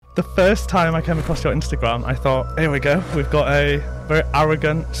The first time I came across your Instagram, I thought, here we go, we've got a very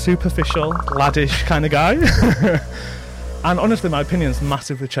arrogant, superficial, laddish kind of guy. And honestly, my opinion's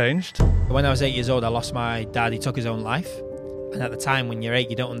massively changed. When I was 8 years old, I lost my dad. He took his own life. And at the time, when you're 8,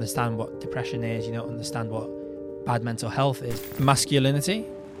 you don't understand what depression is. You don't understand what bad mental health is. Masculinity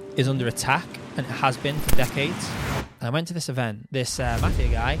is under attack, and it has been for decades. And I went to this event. This mafia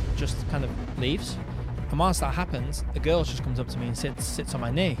guy just kind of leaves. And whilst that happens, a girl just comes up to me and sits on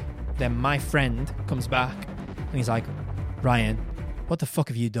my knee. Then my friend comes back and he's like, Ryan, what the fuck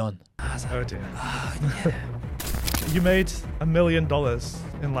have you done? I was like, Oh dear. oh, yeah. You made $1 million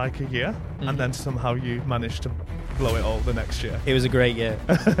in like a year, and then somehow you managed to blow it all the next year. It was a great year.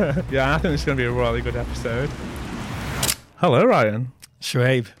 Yeah, I think it's going to be a really good episode. Hello, Ryan.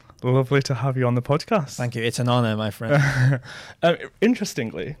 Shoaib. Lovely to have you on the podcast. Thank you. It's an honour, my friend.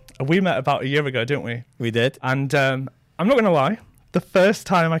 Interestingly, we met about a year ago, didn't we? We did. And I'm not going to lie, the first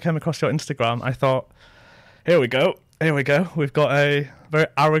time I came across your Instagram, I thought, here we go, we've got a very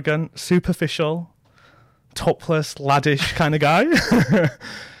arrogant, superficial, topless, laddish kind of guy.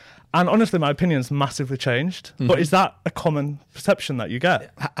 And honestly, my opinion's massively changed. Mm-hmm. But is that a common perception that you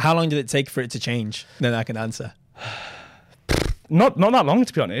get? How long did it take for it to change? Then I can answer. Not that long,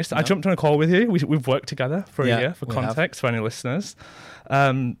 to be honest. No. I jumped on a call with you. We've worked together for a year, for context, for any listeners.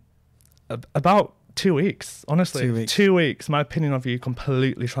 About 2 weeks, honestly. 2 weeks. 2 weeks, my opinion of you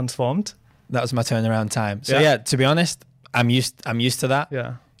completely transformed. That was my turnaround time. So yeah, to be honest, I'm used to that.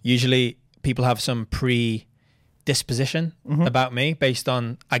 Yeah. Usually people have some predisposition about me based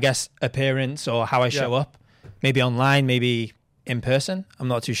on, I guess, appearance or how I show up. Maybe online, maybe in person. I'm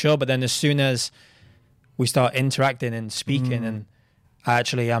not too sure. But then as soon as we start interacting and speaking, and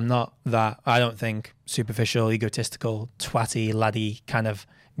I'm not that, I don't think, superficial, egotistical, twatty, laddie kind of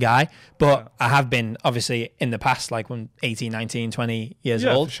guy. But I have been, obviously, in the past, like when 18, 19, 20 years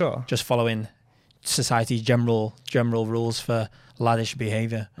old, for sure. Just following society's general rules for laddish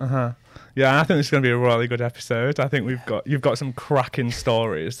behaviour. Yeah, I think this is going to be a really good episode. I think you've got some cracking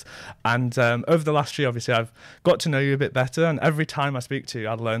stories. And over the last year, obviously, I've got to know you a bit better. And every time I speak to you,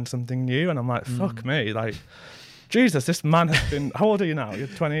 I learn something new. And I'm like, fuck me. Like, Jesus, this man has been... How old are you now? You're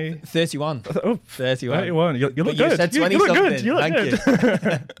 20... 31. Oh, 31. You look good. You said 20 you look something. good. You look Thank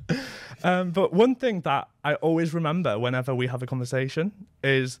good. you. But one thing that I always remember whenever we have a conversation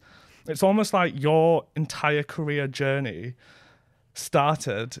is it's almost like your entire career journey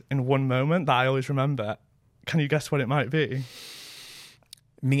started in one moment that I always remember. Can you guess what it might be?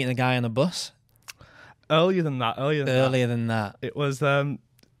 Meeting a guy on a bus? Earlier than that. It was,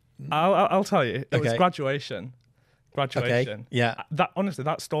 I'll tell you, it was graduation. Okay. Yeah.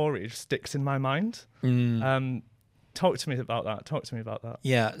 That story just sticks in my mind. Talk to me about that.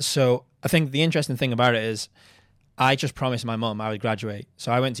 Yeah, so I think the interesting thing about it is I just promised my mum I would graduate.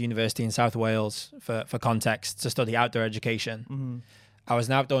 So I went to university in South Wales for context to study outdoor education. I was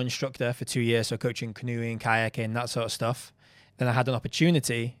an outdoor instructor for 2 years, so coaching canoeing, kayaking, that sort of stuff. Then I had an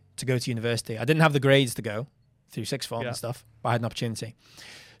opportunity to go to university. I didn't have the grades to go through sixth form and stuff, but I had an opportunity.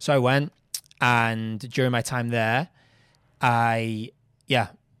 So I went, and during my time there, I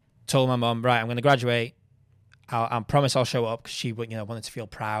told my mum, right, I'm going to graduate. I promise I'll show up, because she wanted to feel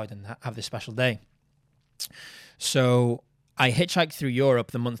proud and have this special day. So I hitchhiked through Europe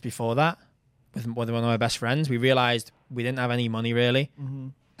the month before that with one of my best friends. We realized we didn't have any money really.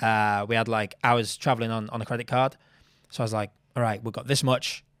 We had I was traveling on a credit card. So I was like, all right, we've got this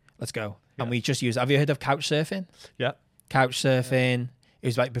much. Let's go. Yeah. And we just used, have you heard of couch surfing? Yeah. Couch surfing. It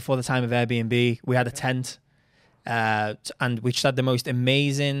was like before the time of Airbnb. We had a tent and we just had the most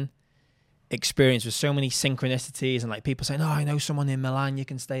amazing experience with so many synchronicities and like people saying, oh, I know someone in Milan, you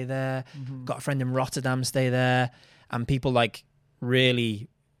can stay there. Got a friend in Rotterdam, stay there. And people like really,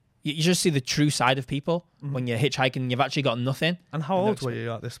 you just see the true side of people when you're hitchhiking and you've actually got nothing. And how old were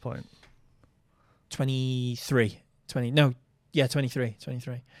you at this point? 23. 23.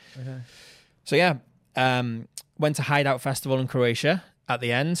 Okay. So yeah, went to Hideout Festival in Croatia at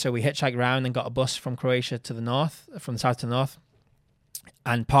the end. So we hitchhiked around and got a bus from Croatia to the north, from the south to the north.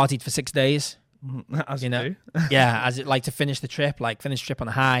 And partied for 6 days. As you know. Yeah, as it like to finish the trip on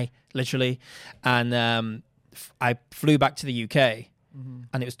a high, literally. And I flew back to the UK,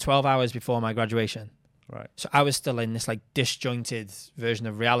 and it was 12 hours before my graduation. Right. So I was still in this like disjointed version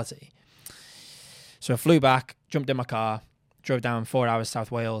of reality. So I flew back, jumped in my car, drove down 4 hours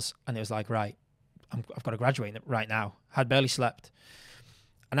South Wales, and it was like, right, I've got to graduate right now. Had barely slept.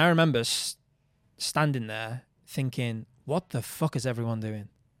 And I remember standing there thinking, what the fuck is everyone doing?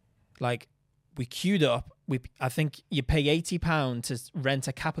 Like, we queued up. I think you pay £80 to rent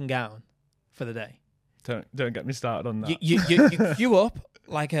a cap and gown for the day. Don't get me started on that. You queue up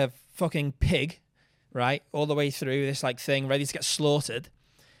like a fucking pig, right, all the way through this like thing, ready to get slaughtered,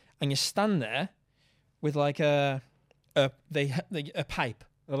 and you stand there with like a pipe,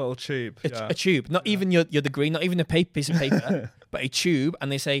 a little tube, a tube, not even your degree, not even a piece of paper, but a tube,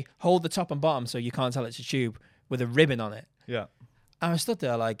 and they say hold the top and bottom so you can't tell it's a tube with a ribbon on it. Yeah. And I stood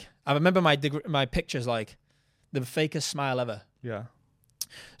there like, I remember my pictures like the fakest smile ever. Yeah.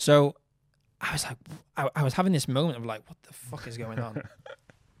 So I was like, I was having this moment of like, what the fuck is going on?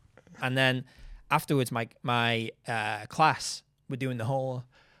 And then afterwards, my class were doing the whole,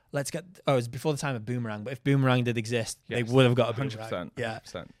 it was before the time of Boomerang, but if Boomerang did exist, they would have got a Boomerang. 100%. Yeah.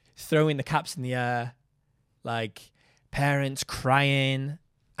 100%. Throwing the caps in the air, like parents crying.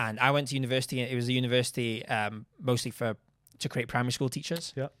 And I went to university, and it was a university mostly to create primary school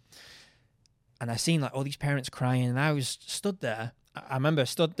teachers. Yeah. And I seen like all these parents crying, and I was stood there. I remember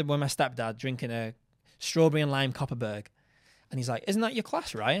stood there with my stepdad drinking a strawberry and lime Copperberg. And he's like, isn't that your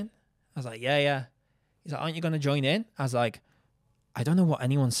class, Ryan? I was like, yeah. He's like, aren't you going to join in? I was like, I don't know what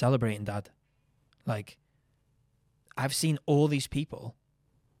anyone's celebrating, Dad. Like, I've seen all these people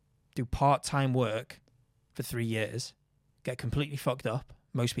do part-time work for 3 years, get completely fucked up,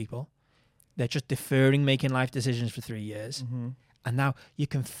 most people. They're just deferring making life decisions for 3 years. Mm-hmm. And now you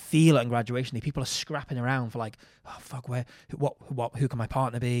can feel it in graduation. The people are scrapping around for like, oh fuck, who can my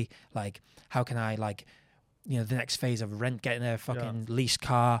partner be? Like, how can I like, the next phase of getting a fucking lease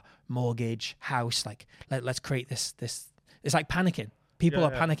car, mortgage, house. Like, let's create this. It's like panicking. People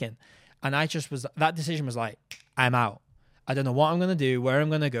are panicking, and that decision was like, I'm out. I don't know what I'm gonna do, where I'm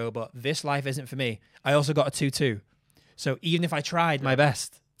gonna go, but this life isn't for me. I also got a 2-2, so even if I tried my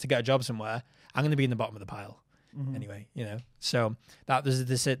best to get a job somewhere, I'm gonna be in the bottom of the pile. Mm-hmm. Anyway, so that was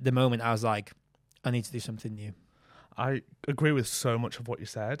the moment I was like, I need to do something new. I agree with so much of what you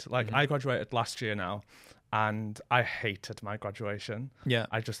said. Like, I graduated last year now, and I hated my graduation. Yeah.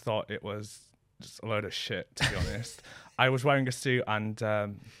 I just thought it was just a load of shit, to be honest. I was wearing a suit, and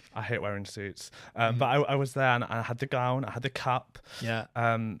I hate wearing suits. But I was there, and I had the gown, I had the cap. Yeah.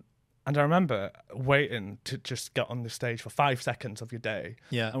 And I remember waiting to just get on the stage for 5 seconds of your day.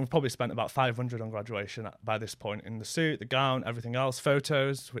 Yeah. And we've probably spent about 500 on graduation by this point, in the suit, the gown, everything else,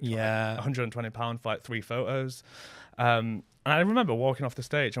 photos, which were like £120 for like 3 photos. And I remember walking off the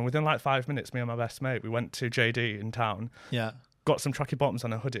stage, and within like 5 minutes, me and my best mate, we went to JD in town. Yeah. Got some tracky bottoms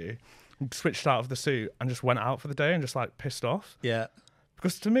and a hoodie, switched out of the suit, and just went out for the day and just like pissed off. Yeah.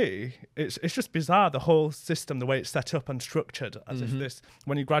 Because to me, it's just bizarre, the whole system, the way it's set up and structured, as if this,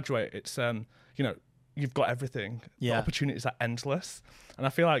 when you graduate, it's, you've got everything. Yeah. The opportunities are endless. And I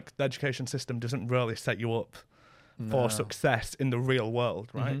feel like the education system doesn't really set you up for success in the real world,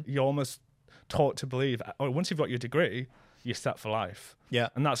 right? Mm-hmm. You're almost taught to believe, once you've got your degree, you're set for life. Yeah.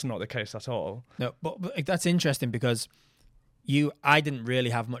 And that's not the case at all. No, but that's interesting because I didn't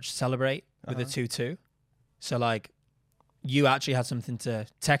really have much to celebrate with the 2-2. So like, you actually had something to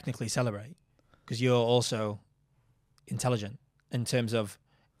technically celebrate because you're also intelligent in terms of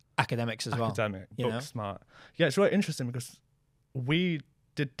academics as well. Academic, book smart. Yeah, it's really interesting because we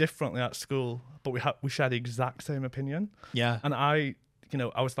did differently at school, but we shared the exact same opinion. Yeah. And I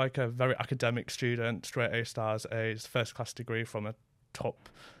was like a very academic student, straight A stars, A's, first class degree from a top,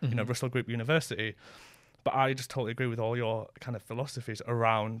 Russell Group university. But I just totally agree with all your kind of philosophies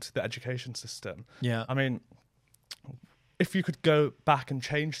around the education system. Yeah. I mean, if you could go back and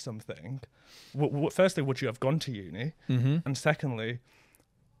change something, firstly, would you have gone to uni? Mm-hmm. And secondly,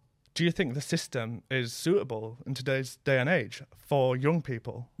 do you think the system is suitable in today's day and age for young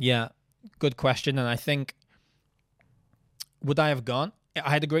people? Yeah, good question. And I think, would I have gone?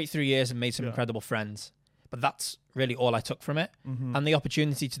 I had a great 3 years and made some incredible friends, but that's really all I took from it. Mm-hmm. And the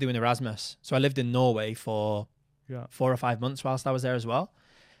opportunity to do an Erasmus. So I lived in Norway for 4 or 5 months whilst I was there as well.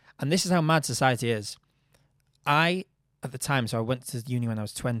 And this is how mad society is. At the time, so I went to uni when I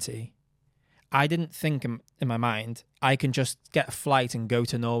was 20, I didn't think in my mind, I can just get a flight and go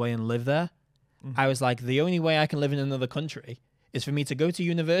to Norway and live there. Mm-hmm. I was like, the only way I can live in another country is for me to go to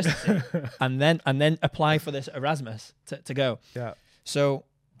university and then apply for this Erasmus to go. Yeah. So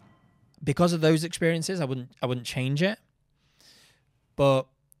because of those experiences, I wouldn't change it. But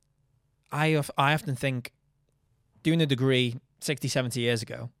I often think doing a degree 60, 70 years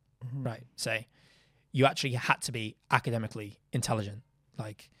ago, right, say, you actually had to be academically intelligent.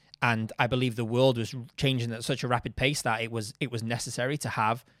 And I believe the world was changing at such a rapid pace that it was necessary to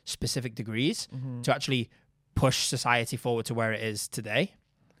have specific degrees to actually push society forward to where it is today.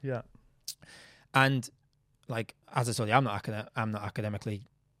 Yeah. And like, as I told you, I'm not academically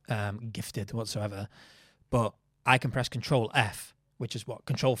gifted whatsoever, but I can press Control F, which is what?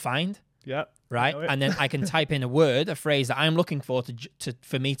 Control Find. Yeah. Right. And then I can type in a phrase that I'm looking for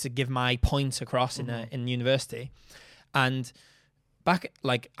for me to give my point across in university. And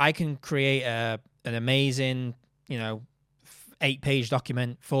I can create an amazing, 8-page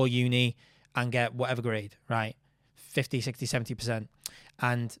document for uni and get whatever grade, right? 50, 60, 70%.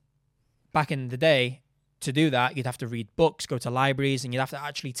 And back in the day, to do that, you'd have to read books, go to libraries, and you'd have to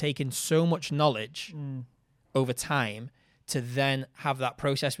actually take in so much knowledge over time to then have that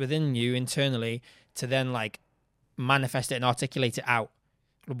process within you internally to then manifest it and articulate it out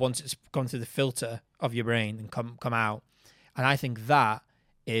once it's gone through the filter of your brain and come out. And I think that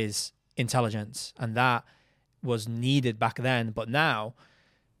is intelligence, and that was needed back then. But now,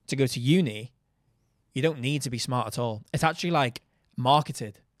 to go to uni, you don't need to be smart at all. It's actually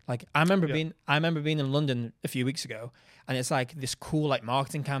marketed. I remember being in London a few weeks ago, and it's this cool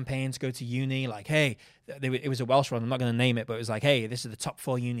marketing campaign to go to uni. Hey, it was a Welsh one. I'm not going to name it, but it was hey, this is the top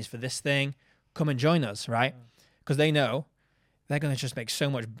 4 unis for this thing. Come and join us, right? Because they know they're going to just make so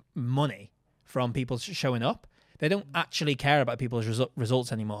much money from people showing up. They don't actually care about people's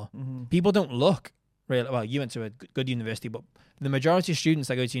results anymore. People don't look really well. You went to a good university, but the majority of students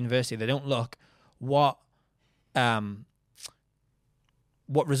that go to university, they don't look what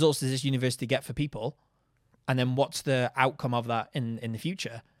results does this university get for people, and then what's the outcome of that in the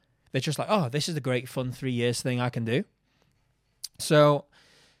future. They're just oh, this is a great fun 3 years thing I can do. So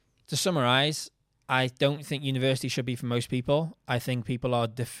to summarize, I don't think university should be for most people. I think people are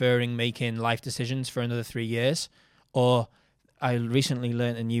deferring making life decisions for another 3 years. Or I recently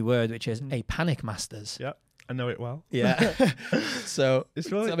learned a new word, which is a panic masters. Yeah, I know it well. Yeah. So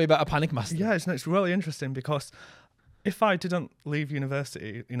tell me about a panic master. Yeah, it's really interesting because if I didn't leave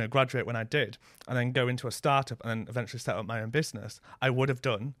university, graduate when I did, and then go into a startup and then eventually set up my own business, I would have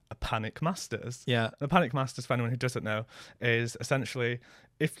done a panic masters. Yeah. The panic masters, for anyone who doesn't know, is essentially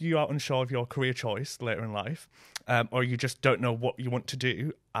if you are unsure of your career choice later in life, or you just don't know what you want to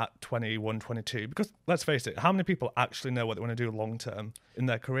do at 21, 22, because let's face it, how many people actually know what they want to do long term in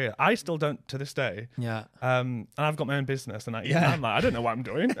their career? I still don't to this day. Yeah. And I've got my own business, and I'm I don't know what I'm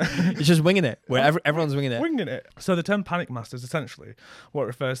doing. You're just winging it. Everyone's winging it. Winging it. So the term panic masters, essentially, what it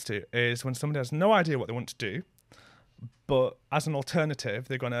refers to is when somebody has no idea what they want to do, but as an alternative,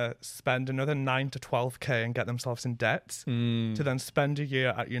 they're going to spend another 9 to 12k and get themselves in debt to then spend a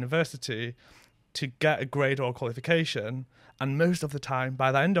year at university to get a grade or qualification. And most of the time,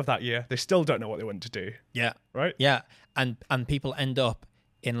 by the end of that year, they still don't know what they want to do. Yeah. Right? Yeah. And people end up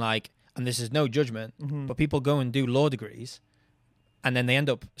in and this is no judgment, but people go and do law degrees and then they end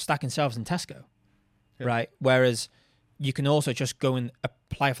up stacking shelves in Tesco. Yeah. Right? Whereas you can also just go and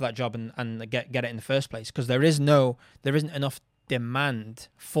apply for that job and get it in the first place, because there isn't enough demand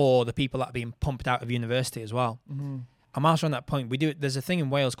for the people that are being pumped out of university as well. I'm also on that point. There's a thing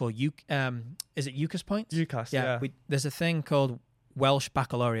in Wales called is it UCAS points? UCAS, yeah. There's a thing called Welsh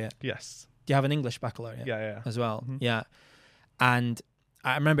baccalaureate. Yes. Do you have an English baccalaureate? Yeah. As well. Yeah. And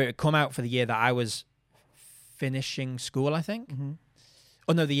I remember it come out for the year that I was finishing school, I think.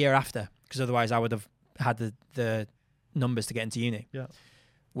 Oh no, the year after, because otherwise I would have had the numbers to get into uni. Yeah.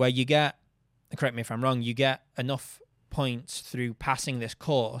 Where you get, correct me if I'm wrong, you get enough points through passing this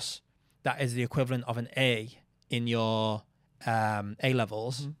course that is the equivalent of an A in your A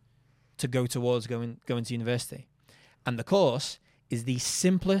levels to go towards going to university. And the course is the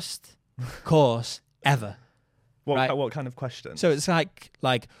simplest course ever. What kind of question? So it's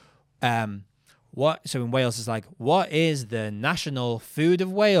what? So in Wales, it's what is the national food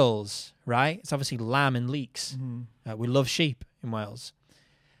of Wales? Right? It's obviously lamb and leeks. We love sheep in Wales,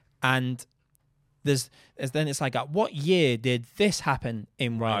 and then it's at what year did this happen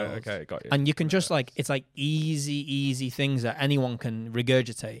in Wales? Right, okay, got you. And you can just it's easy things that anyone can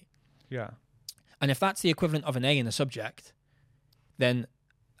regurgitate. Yeah. And if that's the equivalent of an A in a subject, and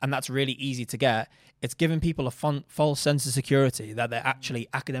that's really easy to get, it's giving people a false sense of security that they're actually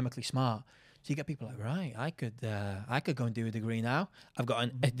academically smart. So you get people right, I could go and do a degree now. I've got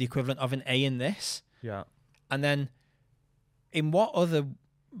the equivalent of an A in this. Yeah. And then in what other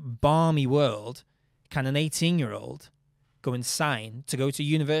balmy world can an 18-year-old go and sign to go to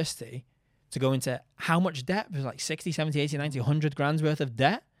university, to go into how much debt? It was 60, 70, 80, 90, 100 grand's worth of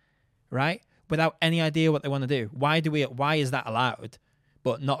debt, right? Without any idea what they want to do. Why is that allowed,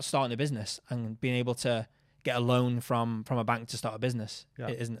 but not starting a business and being able to get a loan from a bank to start a business? Yeah.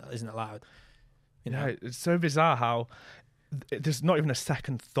 It isn't allowed. Yeah, it's so bizarre how there's not even a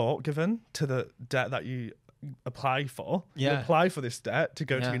second thought given to the debt that you apply for. You Yeah. apply for this debt to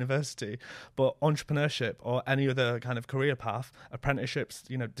go to Yeah. university, but entrepreneurship or any other kind of career path, apprenticeships,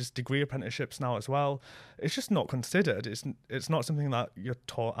 just degree apprenticeships now as well, it's just not considered. It's not something that you're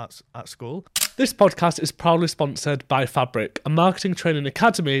taught at school. This podcast is proudly sponsored by Fabric, a marketing training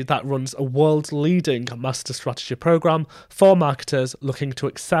academy that runs a world-leading master strategy program for marketers looking to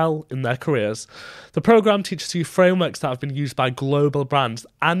excel in their careers. The program teaches you frameworks that have been used by global brands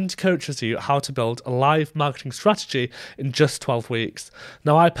and coaches you how to build a live marketing strategy in just 12 weeks.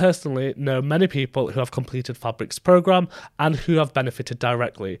 Now, I personally know many people who have completed Fabric's program and who have benefited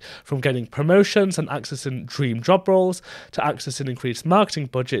directly, from getting promotions and accessing dream job roles to accessing increased marketing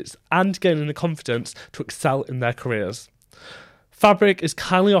budgets and gaining the confidence to excel in their careers. Fabric is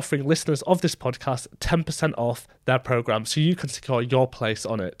kindly offering listeners of this podcast 10% off their program so you can secure your place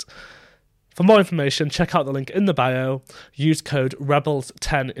on it. For more information, check out the link in the bio. Use code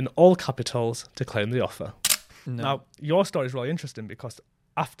REBELS10 in all capitals to claim the offer. No. Now, your story is really interesting because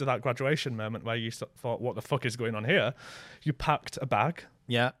after that graduation moment where you thought, what the fuck is going on here, you packed a bag.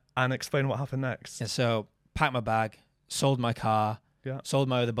 Yeah. And explain what happened next. Yeah, so packed my bag, sold my car, Yeah. sold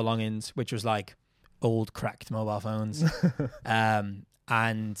my other belongings, which was like old cracked mobile phones.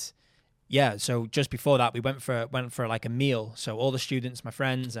 And yeah, so just before that, we went for like a meal. So all the students, my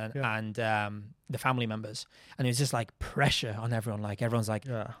friends, and the family members, and it was just like pressure on everyone. Like everyone's like,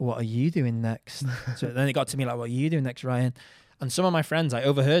 "What are you doing next?" So then it got to me like, "What are you doing next, Ryan?" And some of my friends, I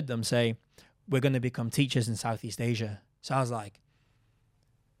overheard them say, "We're going to become teachers in Southeast Asia." So I was like,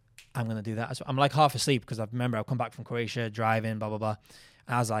 "I'm going to do that." So I'm like half asleep because I remember I've come back from Croatia, driving, blah blah blah,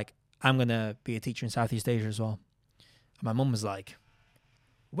 and I was like, "I'm going to be a teacher in Southeast Asia as well." And my mum was like,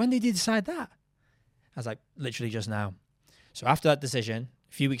 "When did you decide that?" I was like, "Literally just now." So after that decision,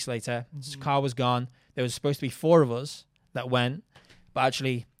 a few weeks later, the car was gone. There was supposed to be 4 of us that went, but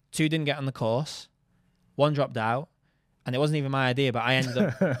actually 2 didn't get on the course. 1 dropped out, and it wasn't even my idea, but I ended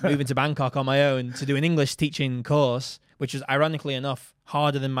up moving to Bangkok on my own to do an English teaching course, which was ironically enough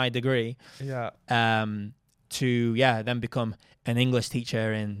harder than my degree. Yeah. To then become an English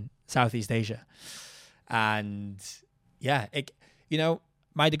teacher in Southeast Asia. And yeah,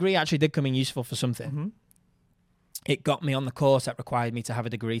 my degree actually did come in useful for something. Mm-hmm. It got me on the course that required me to have a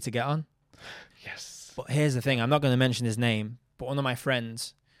degree to get on. Yes. But here's the thing, I'm not going to mention his name, but one of my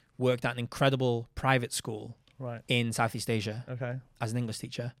friends worked at an incredible private school in Southeast Asia as an English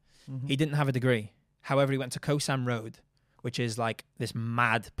teacher. Mm-hmm. He didn't have a degree. However, he went to Koh Sam Road, which is like this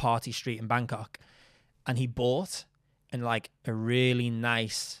mad party street in Bangkok, and he bought like a really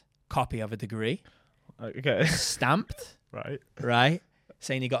nice copy of a degree. Okay. Stamped. Right.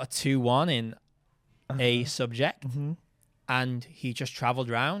 Saying he got a 2-1 in a subject. Mm-hmm. And he just traveled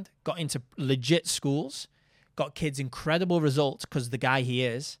around, got into legit schools, got kids incredible results because the guy he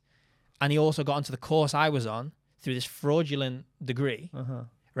is. And he also got onto the course I was on through this fraudulent degree.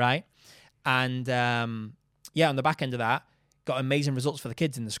 Right. And on the back end of that, got amazing results for the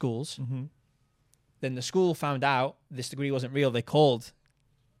kids in the schools. Mm-hmm. Then the school found out this degree wasn't real. They called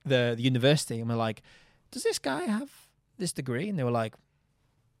the university and were like, "Does this guy have this degree?" And they were like,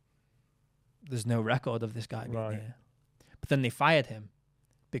 "There's no record of this guy being here." But then they fired him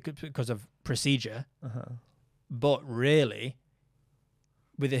because of procedure. But really,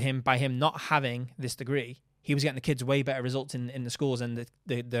 by him not having this degree, he was getting the kids way better results in the schools, and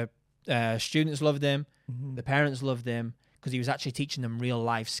the students loved him, the parents loved him, because he was actually teaching them real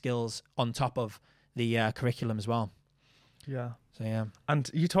life skills on top of the curriculum as well. Yeah. So yeah. And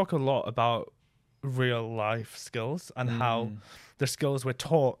you talk a lot about real life skills and how the skills we're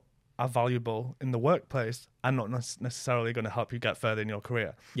taught are valuable in the workplace and not necessarily going to help you get further in your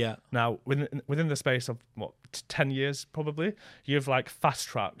career. Yeah. Now, within the space of 10 years probably, you've like fast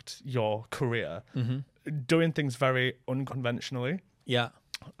tracked your career, doing things very unconventionally. Yeah.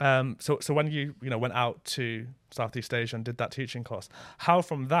 So when you went out to Southeast Asia and did that teaching course, how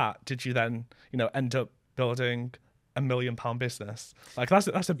from that did you then end up building £1 million business? Like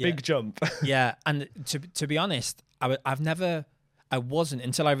that's a big jump. Yeah, and to be honest, I wasn't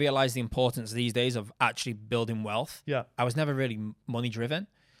until I realized the importance these days of actually building wealth. Yeah, I was never really money driven.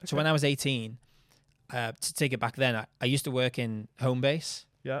 Okay. So when I was 18, to take it back then, I used to work in Homebase.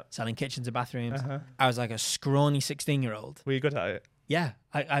 Yeah, selling kitchens and bathrooms. I was like a scrawny 16-year-old. Were you good at it? Yeah,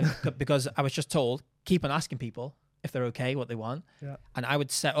 I because I was just told keep on asking people if they're okay, what they want. Yeah, and I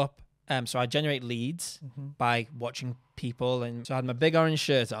would set up. So I generate leads by watching people, and so I had my big orange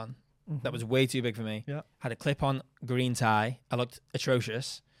shirt on that was way too big for me. Yeah, had a clip-on green tie. I looked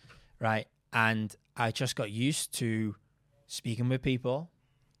atrocious, right? And I just got used to speaking with people,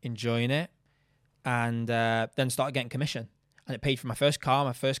 enjoying it, and then started getting commission. and it paid for my first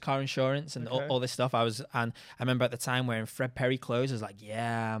car insurance, and all this stuff. And I remember at the time wearing Fred Perry clothes. I was like,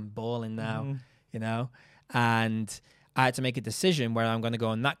 yeah, I'm balling now, you know. And I had to make a decision where I'm going to go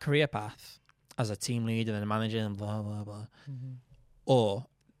on that career path as a team leader and a manager and blah blah blah, or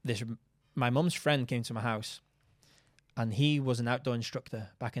my mum's friend came to my house, and he was an outdoor instructor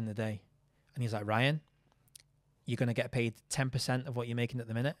back in the day, and he's like, Ryan, you're going to get paid 10% of what you're making at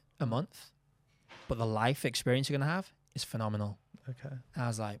the minute a month, but the life experience you're going to have is phenomenal. Okay. And I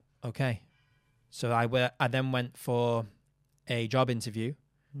was like, okay. So I then went for a job interview.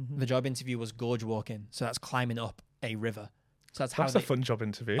 The job interview was gorge walking, so that's climbing up a river. So that's a fun job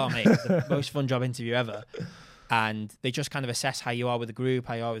interview. Oh mate, it's the most fun job interview ever. And they just kind of assess how you are with the group,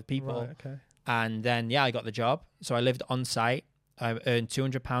 how you are with people. Right, okay. And then I got the job. So I lived on site. I earned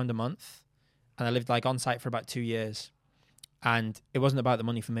 £200 a month, and I lived like on site for about 2 years. And it wasn't about the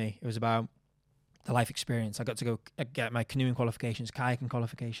money for me. It was about the life experience. I got to go get my canoeing qualifications, kayaking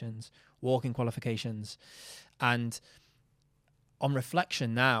qualifications, walking qualifications. And on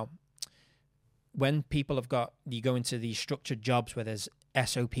reflection now, when people you go into these structured jobs where there's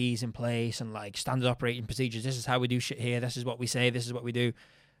SOPs in place and like standard operating procedures, this is how we do shit here, this is what we say, this is what we do.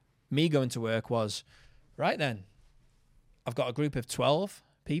 Me going to work was, right then, I've got a group of 12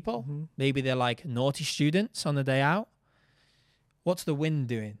 people. Maybe they're like naughty students on the day out. What's the wind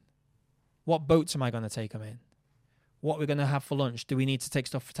doing? What boats am I going to take them in? What are we going to have for lunch? Do we need to take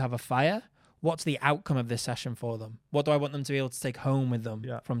stuff to have a fire? What's the outcome of this session for them? What do I want them to be able to take home with them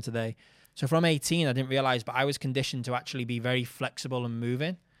from today? So from 18, I didn't realize, but I was conditioned to actually be very flexible and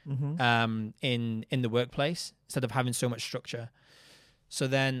moving in the workplace instead of having so much structure. So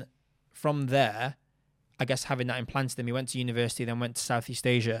then from there, I guess having that implanted in me, went to university, then went to Southeast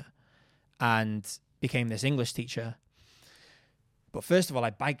Asia and became this English teacher. But first of all,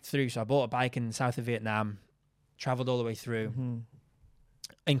 I biked through. So I bought a bike in the south of Vietnam, traveled all the way through.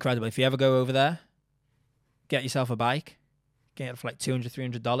 Incredible. If you ever go over there, get yourself a bike, get it for like $200,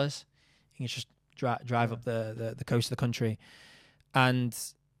 $300. You can just drive up the coast of the country. And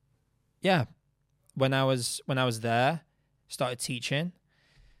yeah, when I was there, started teaching.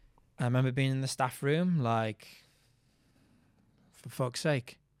 I remember being in the staff room, like, for fuck's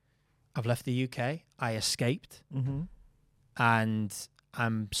sake, I've left the UK. I escaped. And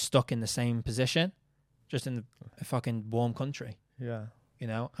I'm stuck in the same position, just in a fucking warm country. Yeah. You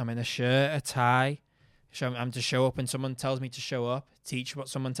know, I'm in a shirt, a tie. I'm to show up when someone tells me to show up, teach what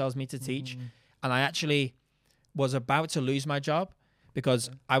someone tells me to teach. And I actually was about to lose my job because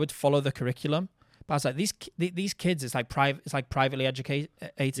I would follow the curriculum. But I was like, these kids, it's like privately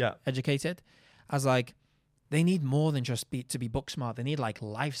educated. I was like, they need more than just to be book smart. They need like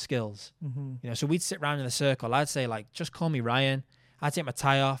life skills. You know, so we'd sit around in a circle. I'd say like, just call me Ryan. I'd take my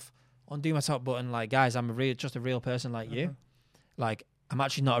tie off, undo my top button. Like, guys, I'm just a real person like you. Like, I'm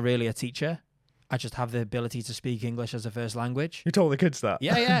actually not really a teacher. I just have the ability to speak English as a first language. You told the kids that?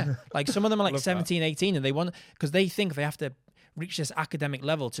 Yeah. Like some of them are like 17, 18 and they want, because they think they have to reach this academic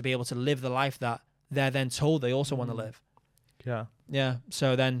level to be able to live the life that they're then told they also want to live. Yeah.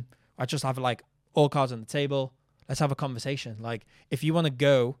 So then I just have like all cards on the table. Let's have a conversation. Like if you want to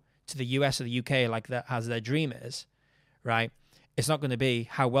go to the US or the UK like that as their dream is, right? It's not going to be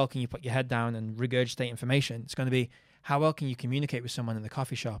how well can you put your head down and regurgitate information. It's going to be how well can you communicate with someone in the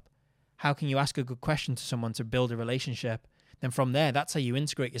coffee shop? How can you ask a good question to someone to build a relationship? Then from there, that's how you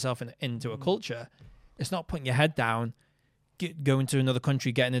integrate yourself into a culture. It's not putting your head down, going to another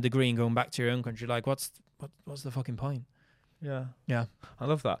country, getting a degree and going back to your own country. Like what's the fucking point? Yeah. I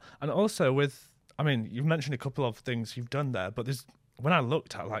love that. And also you've mentioned a couple of things you've done there, but when I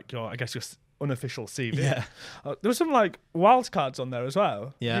looked at like your unofficial CV, there was some like wild cards on there as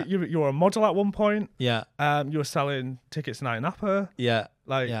well. Yeah. You were a model at one point. Yeah. You were selling tickets in Napa. Yeah.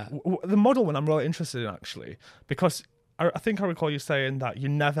 The model one I'm really interested in actually, because I think I recall you saying that you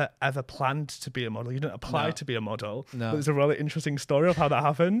never ever planned to be a model. You didn't apply to be a model. No. But there's a really interesting story of how that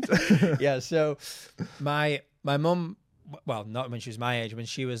happened. Yeah. So my mum, well, not when she was my age, when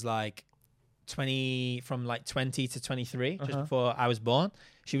she was like 20 to 23, just before I was born,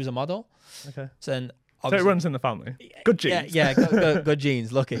 she was a model. Okay. So then it runs in the family. Good genes. Yeah, good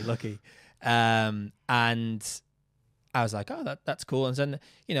genes. Lucky. And I was like, oh, that's cool. And then,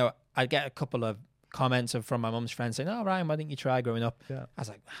 I'd get a couple of comments from my mum's friends saying, oh, Ryan, why didn't you try growing up? Yeah. I was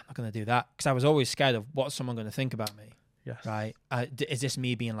like, I'm not going to do that. Because I was always scared of what's someone going to think about me. Yes. Right. Is this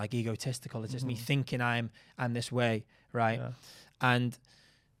me being like egotistical? Is this me thinking I'm this way? Right. Yeah. And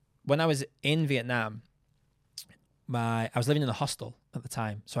when I was in Vietnam, I was living in a hostel at the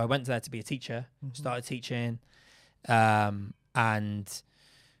time. So I went there to be a teacher, started teaching. And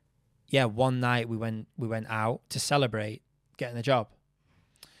yeah, one night we went out to celebrate getting a job.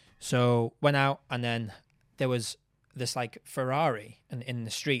 So went out, and then there was this like Ferrari in the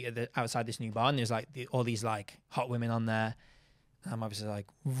street outside this new bar, and there's like all these like hot women on there. I'm obviously like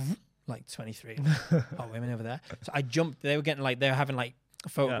 23 hot women over there. So I jumped. They were having like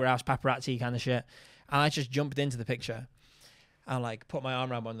photographs, paparazzi kind of shit, and I just jumped into the picture. I like put my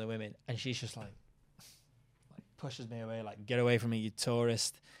arm around one of the women, and she's just like pushes me away, like, get away from me, you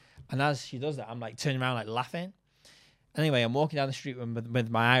tourist. And as she does that, I'm like turning around, like laughing. Anyway, I'm walking down the street with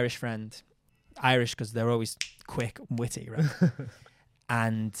my Irish friend. Irish because they're always quick and witty, right?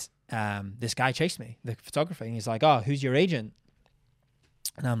 And this guy chased me, the photographer, and he's like, "Oh, who's your agent?"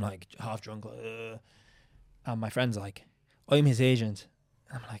 And I'm like half drunk, and my friend's like, "I'm his agent."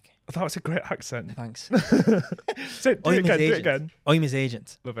 And I'm like, "Oh, that was a great accent." Thanks. Do it again. I'm his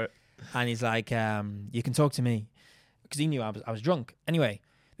agent. Love it. And he's like, "You can talk to me," because he knew I was drunk. Anyway,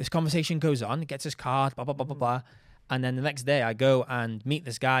 this conversation goes on. He gets his card, blah blah blah blah blah. And then the next day, I go and meet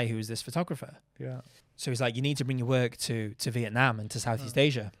this guy who is this photographer. Yeah. So he's like, "You need to bring your work to Vietnam and to Southeast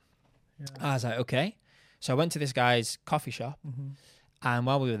Asia." Yeah. I was like, "Okay." So I went to this guy's coffee shop, and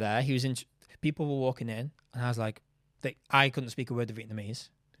while we were there, people were walking in, and I was like, I couldn't speak a word of Vietnamese,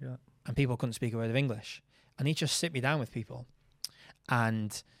 and people couldn't speak a word of English, and he just sit me down with people,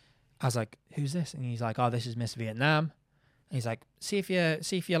 and I was like, "Who's this?" And he's like, "Oh, this is Miss Vietnam." And he's like, see if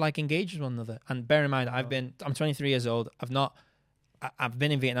you like engage with one another. And bear in mind, I'm 23 years old. I've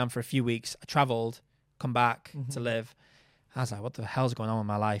been in Vietnam for a few weeks. I traveled, come back to live. I was like, what the hell's going on with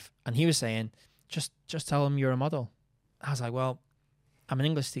my life? And he was saying, just tell him you're a model. I was like, well, I'm an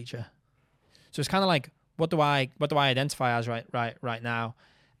English teacher. So it's kind of like, what do I identify as right now?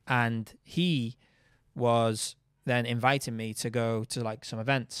 And he was then inviting me to go to like some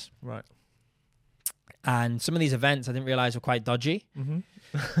events. Right. And some of these events I didn't realize were quite dodgy.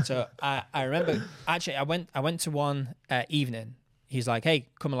 So I remember, actually, I went to one evening. He's like, "Hey,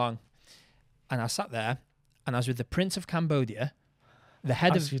 come along." And I sat there, and I was with the Prince of Cambodia, the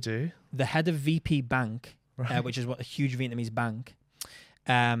head of VP Bank, which is a huge Vietnamese bank,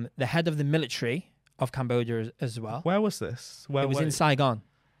 the head of the military of Cambodia as well. Where was this? It was in Saigon.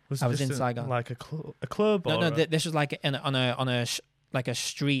 I was in Saigon, like a club. No. This was like on a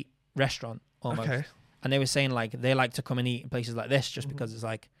street restaurant almost. Okay. And they were saying like they like to come and eat in places like this just because it's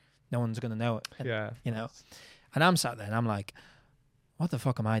like no one's gonna know it. And, you know. And I'm sat there and I'm like, what the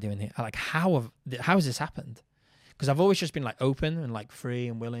fuck am I doing here? Like, how has this happened? Because I've always just been like open and like free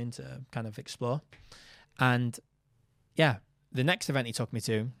and willing to kind of explore. And yeah, the next event he took me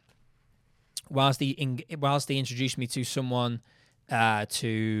to, whilst he introduced me to someone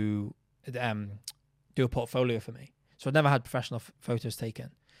to do a portfolio for me. So I'd never had professional photos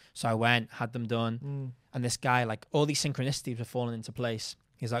taken. So I went, had them done, and this guy, like, all these synchronicities were falling into place.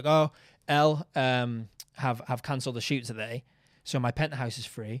 He's like, "Oh, Elle, have cancelled the shoot today, so my penthouse is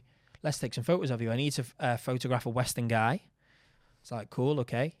free. Let's take some photos of you. I need to photograph a Western guy." It's like, cool,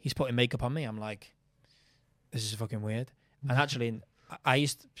 okay. He's putting makeup on me. I'm like, this is fucking weird. And actually, I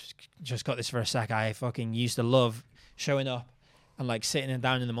used to, just got this for a sec. I fucking used to love showing up and like sitting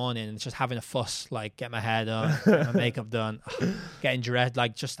down in the morning and just having a fuss, like get my hair done, get my makeup done, getting dressed,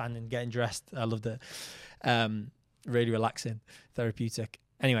 like just standing, getting dressed. I loved it. Really relaxing, therapeutic.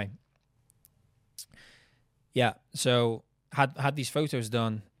 Anyway, yeah. So had these photos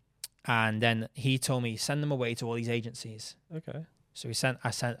done, and then he told me send them away to all these agencies. Okay. So I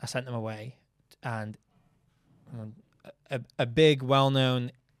sent them away, and a big,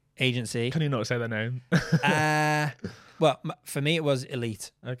 well-known agency. Can you not say their name? Well, for me, it was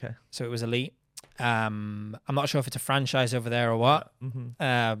Elite. Okay. So it was Elite. I'm not sure if it's a franchise over there or what,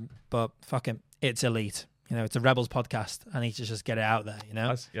 but fucking, it's Elite. You know, it's a Rebels podcast. I need to just get it out there, you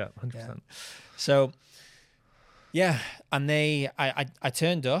know? Yeah, 100%. Yeah. So, yeah. And I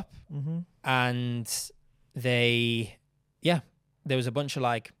turned up and there was a bunch of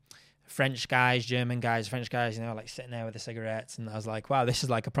like French guys, German guys, French guys, you know, like sitting there with the cigarettes. And I was like, wow, this is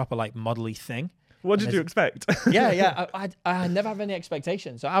like a proper like model-y thing. What did you expect? Yeah. I never have any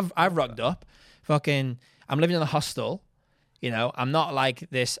expectations. So I've rocked up. Fucking, I'm living in a hostel. You know, I'm not like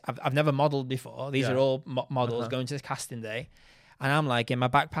this. I've never modeled before. These are all models going to this casting day. And I'm like in my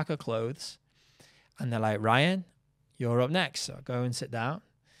backpack of clothes. And they're like, "Ryan, you're up next." So I go and sit down.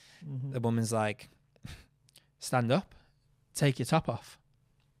 The woman's like, "Stand up, take your top off."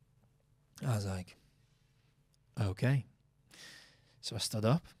 I was like, okay. So I stood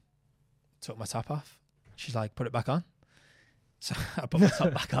up, took my top off. She's like, "Put it back on." So I put my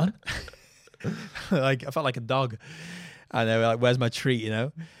top back on. Like, I felt like a dog. And they were like, "Where's my treat?" You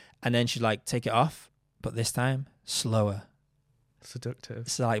know? And then she's like, "Take it off, but this time slower." Seductive.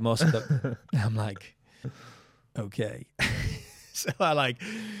 So like more seductive. I'm like, okay. So I like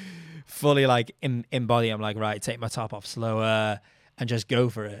fully like embody. I'm like, right, take my top off slower and just go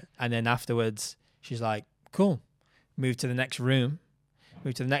for it. And then afterwards, she's like, cool. Move to the next room.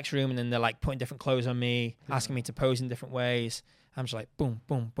 And then they're like putting different clothes on me, asking me to pose in different ways. I'm just like, boom,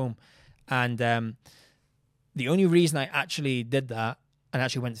 boom, boom. And the only reason I actually did that and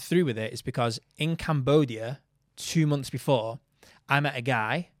actually went through with it is because in Cambodia, 2 months before, I met a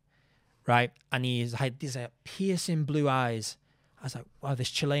guy, right? And he had these piercing blue eyes. I was like, wow, this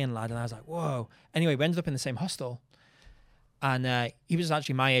Chilean lad. And I was like, whoa. Anyway, we ended up in the same hostel. And he was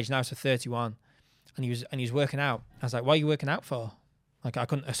actually my age now, so 31. And he was working out. I was like, what are you working out for? Like, I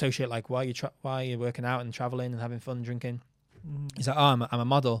couldn't associate, like, why are you working out and traveling and having fun drinking? He's like, oh, I'm a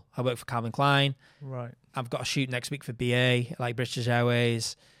model. I work for Calvin Klein. Right. I've got a shoot next week for BA, like British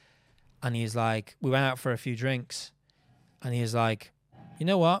Airways. And he's like, we went out for a few drinks. And he's like, you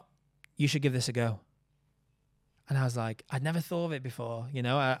know what? You should give this a go. And I was like, I'd never thought of it before. You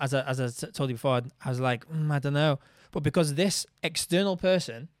know, as I told you before, I was like, I don't know. But because this external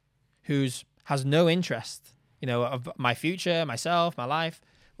person has no interest, you know, of my future, myself, my life,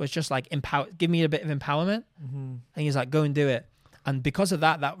 was just like, give me a bit of empowerment. And he's like, go and do it. And because of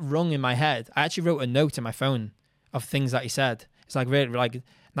that rung in my head, I actually wrote a note in my phone of things that he said. It's like really like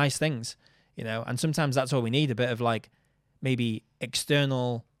nice things, you know, and sometimes that's all we need, a bit of like maybe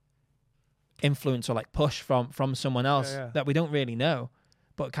external influence or like push from someone else that we don't really know,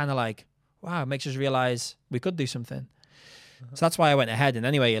 but kind of like, wow, it makes us realize we could do something. So that's why I went ahead. And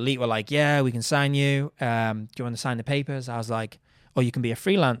anyway, Elite were like, yeah, we can sign you. Do you want to sign the papers? I was like, oh, you can be a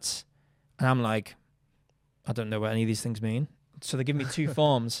freelance. And I'm like, I don't know what any of these things mean. So they give me 2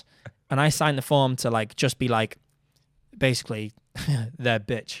 forms, and I signed the form to like just be like basically their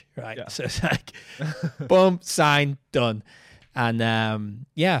bitch, right? Yeah. So it's like boom, signed, done. And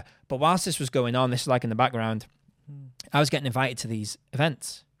but whilst this was going on, this is like in the background, I was getting invited to these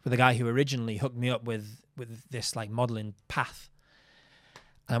events with a guy who originally hooked me up with this like modeling path.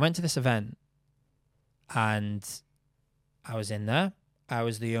 And I went to this event, and I was in there. I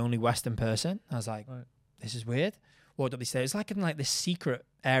was the only Western person. I was like, This is weird. Walked up these stairs. It's like in like this secret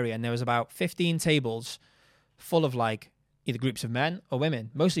area, and there was about 15 tables full of like either groups of men or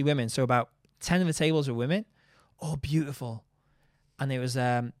women, mostly women. So about 10 of the tables were women, all beautiful. And it was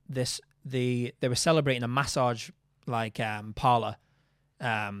they were celebrating a massage like parlor,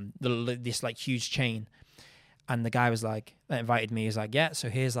 this like huge chain. And the guy was like, that invited me. He was like, yeah, so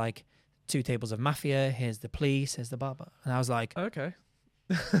here's like 2 tables of mafia. Here's the police. Here's the barber. And I was like, okay.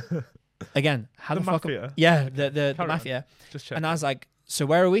 Again, how the fuck? Mafia. Yeah, the mafia. Just check. And I was like, so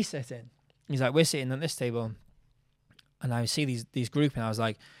where are we sitting? He's like, we're sitting at this table. And I see these group, and I was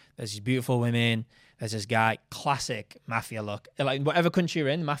like, there's these beautiful women. There's this guy, classic mafia look. Like whatever country you're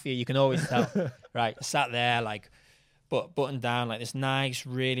in, mafia, you can always tell, right? Sat there like, buttoned down, like this nice,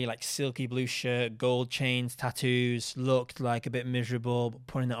 really like silky blue shirt, gold chains, tattoos. Looked like a bit miserable, but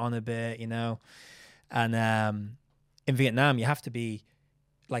putting it on a bit, you know. And in Vietnam, you have to be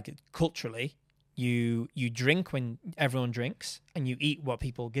like culturally, you drink when everyone drinks, and you eat what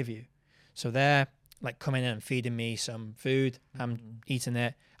people give you. So they're like coming in and feeding me some food. I'm eating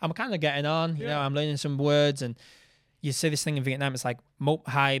it. I'm kind of getting on, you know, I'm learning some words. And you say this thing in Vietnam, it's like mop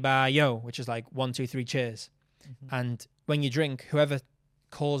hai ba yo, which is like 1, 2, 3 cheers. And when you drink, whoever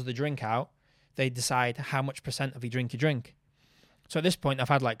calls the drink out, they decide how much % of your drink you drink. So at this point, I've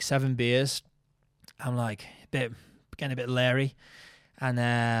had like 7 beers. I'm like getting a bit leery.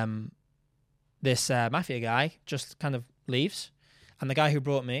 And this mafia guy just kind of leaves. And the guy who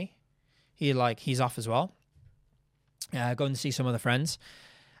brought me, he's off as well. Going to see some other friends.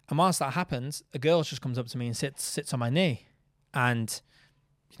 And whilst that happens, a girl just comes up to me and sits on my knee. And,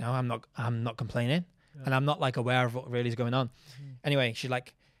 you know, I'm not complaining. Yeah. And I'm not like aware of what really is going on. Anyway, she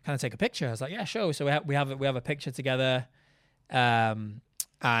like kind of take a picture. I was like, yeah, sure. So we have a picture together. And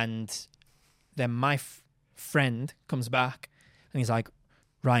then my friend comes back and he's like,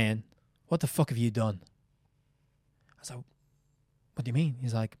 Ryan, what the fuck have you done? I was like, what do you mean?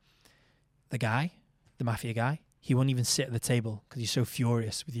 He's like, the mafia guy, he won't even sit at the table because he's so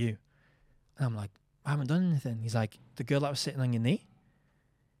furious with you. And I'm like, I haven't done anything. He's like, the girl that was sitting on your knee,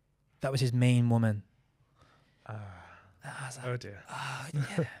 that was his main woman. I was like, oh dear. Oh,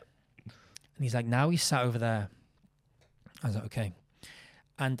 yeah. And he's like, now he's sat over there. I was like, okay.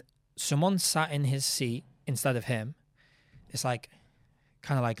 And someone sat in his seat instead of him. It's like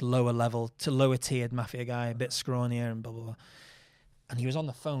kind of like lower level to lower tiered mafia guy, a bit scrawnier and blah, blah, blah. And he was on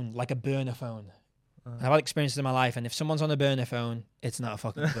the phone, like a burner phone. And I've had experiences in my life, and if someone's on a burner phone, it's not a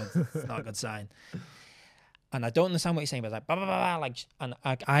fucking good, it's not a good sign. And I don't understand what he's saying, but it's like, blah, blah, blah, blah, like, and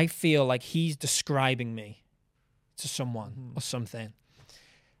I feel like he's describing me to someone or something.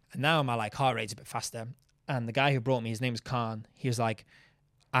 And now my like heart rate's a bit faster. And the guy who brought me, his name's Khan. He was like,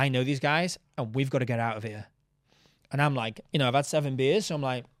 I know these guys and we've got to get out of here. And I'm like, you know, I've had 7 beers. So I'm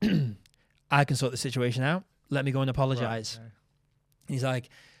like, I can sort the situation out. Let me go and apologize. Right, okay. He's like,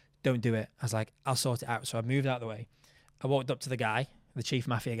 don't do it. I was like, I'll sort it out. So I moved out of the way. I walked up to the guy, the chief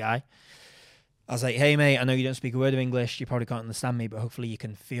mafia guy. I was like, hey, mate, I know you don't speak a word of English. You probably can't understand me, but hopefully you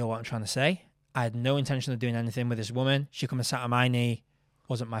can feel what I'm trying to say. I had no intention of doing anything with this woman. She come and sat on my knee.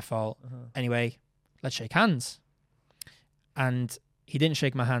 Wasn't my fault. Anyway, let's shake hands. And he didn't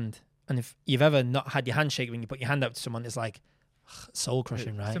shake my hand. And if you've ever not had your hand shaken when you put your hand out to someone, it's like soul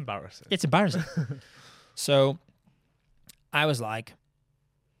crushing, right? It's embarrassing. It's embarrassing. So I was like,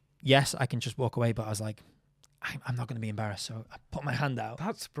 yes, I can just walk away. But I was like, I'm not going to be embarrassed. So I put my hand out.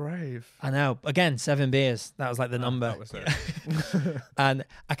 That's brave. I know. Again, 7 beers. That was like the number. That was it. And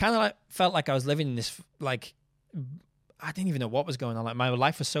I kind of like felt like I was living in this, like, I didn't even know what was going on. Like my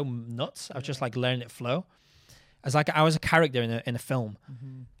life was so nuts. I was just like letting it flow. I was a character in a film.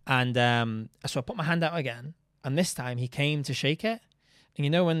 And so I put my hand out again. And this time he came to shake it. And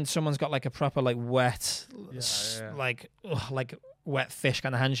you know when someone's got like a proper like wet, like wet fish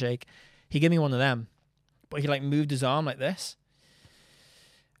kind of handshake, he gave me one of them. But he like moved his arm like this.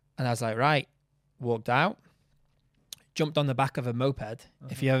 And I was like, right, walked out, jumped on the back of a moped.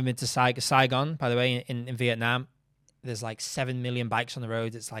 If you've ever been to Saigon, by the way, in Vietnam, there's like 7 million bikes on the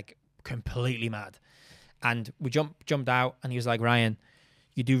road. It's like completely mad. And we jumped out and he was like, Ryan,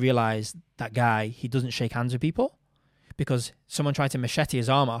 you do realize that guy, he doesn't shake hands with people because someone tried to machete his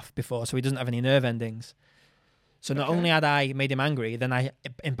arm off before, so he doesn't have any nerve endings. So not only had I made him angry, then I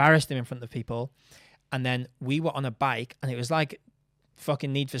embarrassed him in front of people. And then we were on a bike and it was like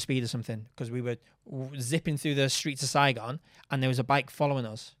fucking Need for Speed or something because we were zipping through the streets of Saigon and there was a bike following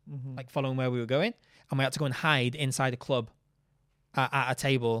us, like following where we were going. And we had to go and hide inside a club at a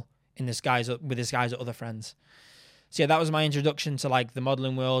table with this guy's other friends. So yeah, that was my introduction to like the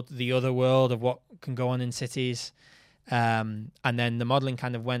modeling world, the other world of what can go on in cities. And then the modeling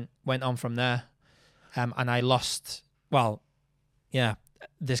kind of went on from there. And I lost,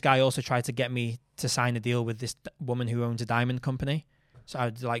 this guy also tried to get me to sign a deal with this woman who owns a diamond company. So I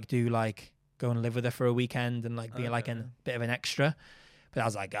would like go and live with her for a weekend and like be like a bit of an extra. But I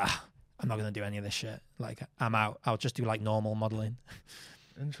was like, I'm not going to do any of this shit. Like I'm out. I'll just do like normal modeling.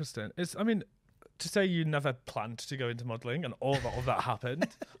 Interesting. To say you never planned to go into modeling and all of that happened,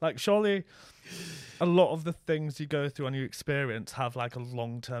 like surely a lot of the things you go through and you experience have like a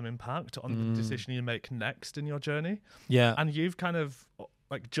long-term impact on the decision you make next in your journey. Yeah. And you've kind of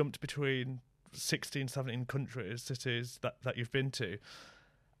like jumped between 16, 17 countries, cities that you've been to.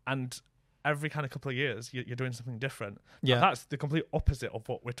 And every kind of couple of years, you're doing something different. Yeah. And that's the complete opposite of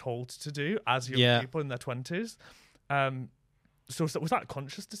what we're told to do as young people in their 20s. So was that a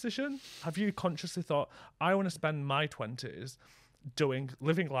conscious decision? Have you consciously thought, I want to spend my 20s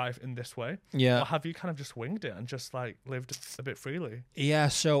living life in this way? Yeah. Or have you kind of just winged it and just like lived a bit freely? Yeah.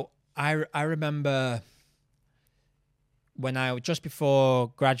 So I remember when just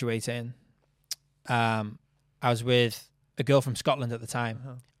before graduating, I was with a girl from Scotland at the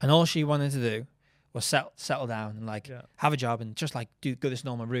time, and all she wanted to do was settle down and like have a job and just like go this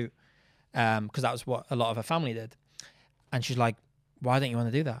normal route, because that was what a lot of her family did. And she's like, why don't you want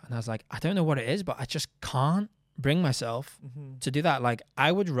to do that? And I was like, I don't know what it is, but I just can't bring myself to do that. Like,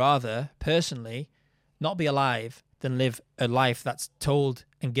 I would rather, personally, not be alive than live a life that's told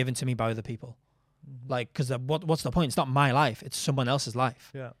and given to me by other people. Like, because what's the point? It's not my life. It's someone else's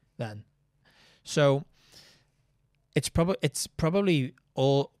life. Yeah. Then. So it's probably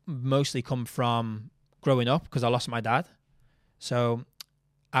all mostly come from growing up because I lost my dad. So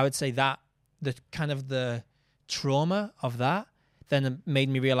I would say that the kind of the trauma of that then made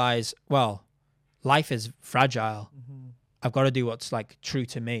me realize, well, life is fragile. I've got to do what's like true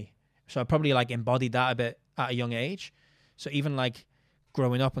to me. So I probably like embodied that a bit at a young age. So even like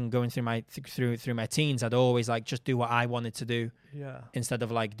growing up and going through my through my teens, I'd always like just do what I wanted to do, instead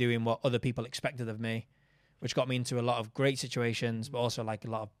of like doing what other people expected of me, which got me into a lot of great situations, but also like a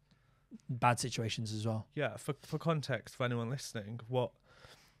lot of bad situations as well. Yeah. For context, for anyone listening, what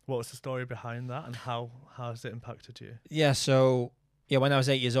was the story behind that, and how has it impacted you? Yeah. So when I was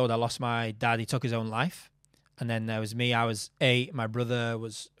 8 years old, I lost my dad. He took his own life. And then there was me. I was 8. My brother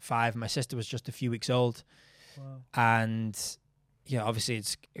was 5. My sister was just a few weeks old. Wow. And yeah, obviously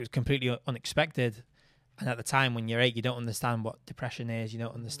it was completely unexpected. And at the time when you're 8, you don't understand what depression is. You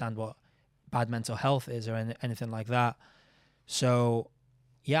don't understand what bad mental health is or anything like that. So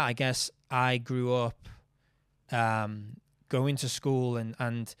yeah, I guess I grew up going to school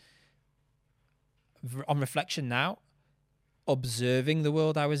and on reflection now, observing the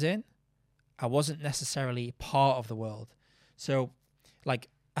world I was in, I wasn't necessarily part of the world. So, like,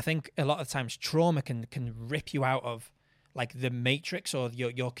 I think a lot of times trauma can rip you out of like the matrix or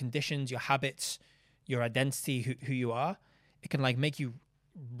your conditions, your habits, your identity, who you are. It can like make you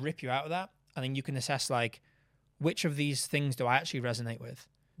rip you out of that, and then you can assess like, which of these things do I actually resonate with?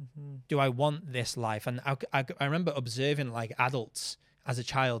 Mm-hmm. Do I want this life? And I remember observing like adults as a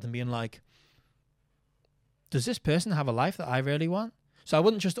child and being like, does this person have a life that I really want? So I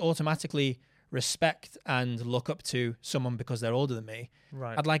wouldn't just automatically respect and look up to someone because they're older than me.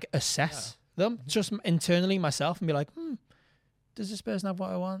 Right. I'd like assess them just internally myself and be like, does this person have what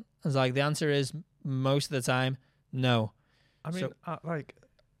I want? And it's like, the answer is most of the time, no. I mean, at like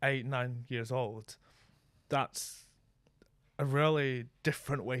 8, 9 years old, that's a really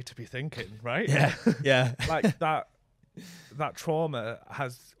different way to be thinking, right? Yeah. Yeah. Like that trauma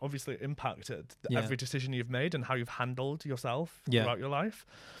has obviously impacted every decision you've made and how you've handled yourself throughout your life.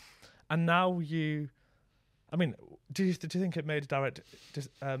 And now I mean, do you think it made a direct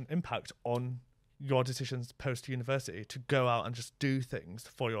impact on your decisions post-university to go out and just do things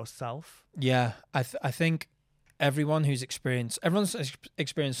for yourself? Yeah, I think everyone's experienced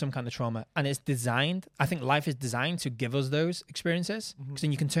some kind of trauma, and it's designed. I think life is designed to give us those experiences, because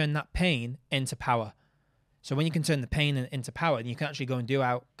then you can turn that pain into power. So when you can turn the pain into power, then you can actually go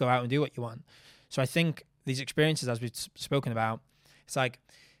out and do what you want. So I think these experiences, as we've spoken about, it's like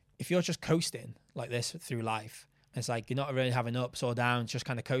if you're just coasting like this through life, it's like you're not really having ups or downs, just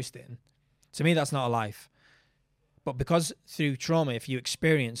kind of coasting. To me, that's not a life. But because through trauma, if you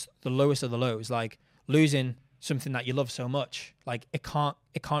experience the lowest of the lows, like losing something that you love so much, like it can't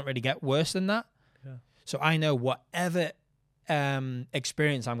really get worse than that. Yeah. So I know whatever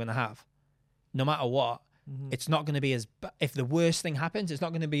experience I'm going to have, no matter what, it's not going to be if the worst thing happens, it's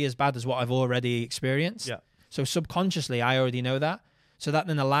not going to be as bad as what I've already experienced. Yeah. So subconsciously, I already know that. So that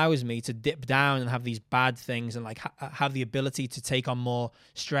then allows me to dip down and have these bad things and like have the ability to take on more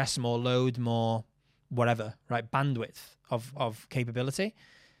stress, more load, more whatever, right? Bandwidth of capability.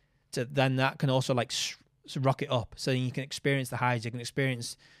 So then that can also like rocket up. So you can experience the highs, you can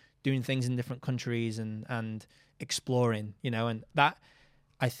experience doing things in different countries and exploring, and that,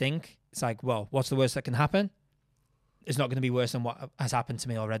 I think, it's like, well, what's the worst that can happen? It's not going to be worse than what has happened to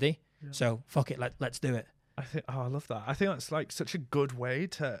me already. Yeah. So fuck it, let's do it. I love that. I think that's like such a good way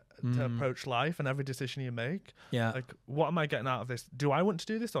to approach life and every decision you make. Yeah. Like, what am I getting out of this? Do I want to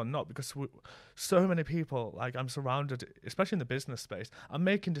do this or not? Because so many people, like I'm surrounded, especially in the business space, are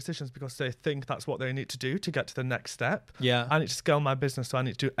making decisions because they think that's what they need to do to get to the next step. Yeah. I need to scale my business, so I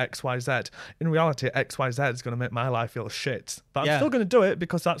need to do X, Y, Z. In reality, X, Y, Z is going to make my life feel shit. But I'm still going to do it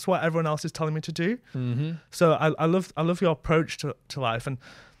because that's what everyone else is telling me to do. Mm-hmm. So I love your approach to life. And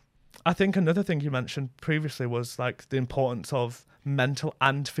I think another thing you mentioned previously was like the importance of mental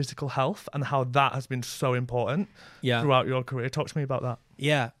and physical health and how that has been so important throughout your career. Talk to me about that.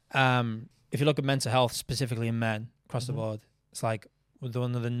 Yeah. If you look at mental health specifically in men across the board, it's like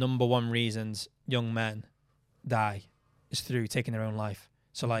one of the number one reasons young men die is through taking their own life.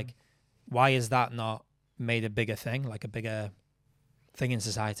 So like, why is that not made a bigger thing, like a bigger thing in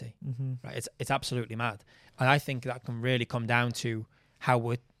society? Right? It's absolutely mad. And I think that can really come down to how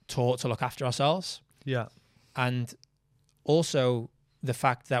we're taught to look after ourselves. Yeah. And also the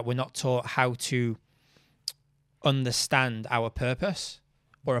fact that we're not taught how to understand our purpose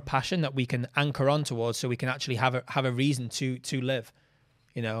or a passion that we can anchor on towards, so we can actually have a reason to live,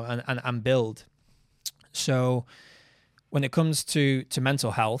 and build. So when it comes to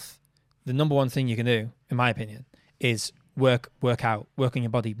mental health, the number one thing you can do, in my opinion, is work out, work on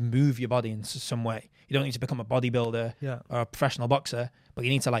your body, move your body in some way. You don't need to become a bodybuilder or a professional boxer, but you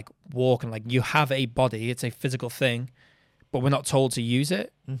need to like walk and like you have a body. It's a physical thing, but we're not told to use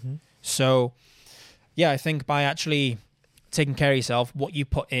it. So yeah, I think by actually taking care of yourself, what you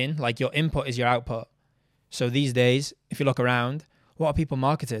put in, like your input is your output. So these days, if you look around, what are people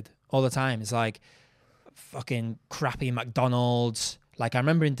marketed all the time? It's like fucking crappy McDonald's. Like I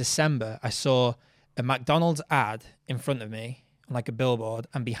remember in December, I saw a McDonald's ad in front of me on like a billboard,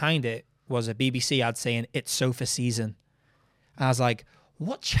 and behind it was a BBC ad saying it's sofa season. And I was like,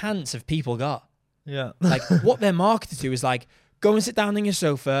 what chance have people got? Yeah. Like what they're marketed to is like, go and sit down on your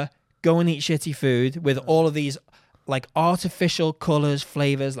sofa, go and eat shitty food with all of these like artificial colors,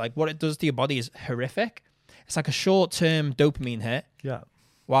 flavors. Like what it does to your body is horrific. It's like a short-term dopamine hit. Yeah.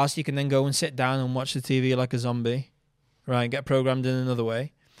 Whilst you can then go and sit down and watch the TV like a zombie, right? And get programmed in another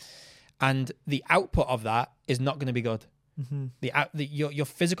way. And the output of that is not going to be good. Your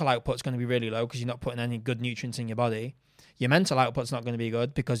physical output is going to be really low because you're not putting any good nutrients in your body. Your mental output's not going to be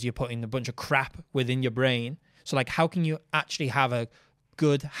good because you're putting a bunch of crap within your brain. So like, how can you actually have a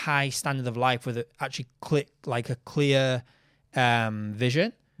good high standard of life with actually a clear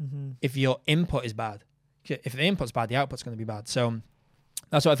vision if your input is bad? If the input's bad, the output's going to be bad. So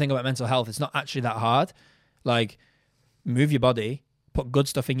that's what I think about mental health. It's not actually that hard. Like, move your body, put good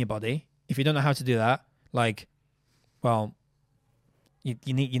stuff in your body. If you don't know how to do that, like, well, you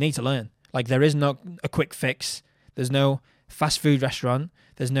need to learn. Like, there is no a quick fix. There's no fast food restaurant.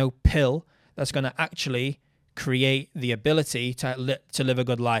 There's no pill that's going to actually create the ability to live a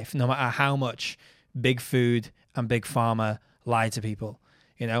good life, no matter how much big food and big pharma lie to people,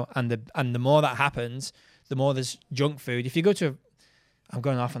 you know. And the more that happens, the more there's junk food. If you go to, I'm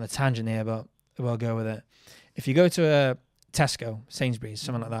going off on a tangent here, but we'll go with it. If you go to a Tesco, Sainsbury's,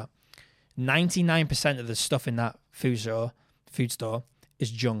 something like that, 99% of the stuff in that food store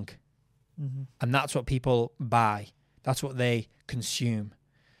is junk. And that's what people buy. That's what they consume,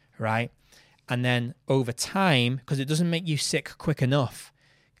 right? And then over time, because it doesn't make you sick quick enough,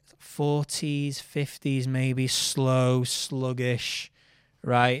 40s, 50s maybe, slow, sluggish,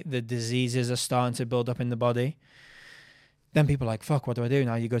 right? The diseases are starting to build up in the body. Then people are like, fuck, what do I do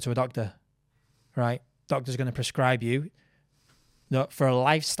now? You go to a doctor, right? Doctor's going to prescribe you for a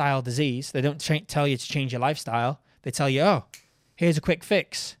lifestyle disease. They don't tell you to change your lifestyle. They tell you, oh, here's a quick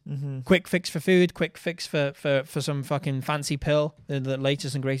fix. Quick fix for food, quick fix for some fucking fancy pill, the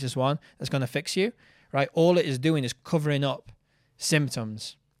latest and greatest one that's going to fix you, right? All it is doing is covering up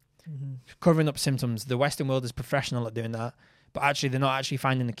symptoms. Covering up symptoms. The Western world is professional at doing that, but actually they're not actually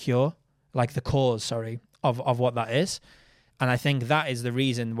finding the cure, like the cause, of what that is. And I think that is the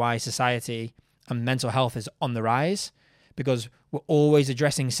reason why society and mental health is on the rise, because we're always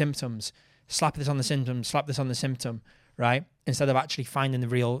addressing symptoms. Slap this on the symptom, slap this on the symptom, right? Instead of actually finding the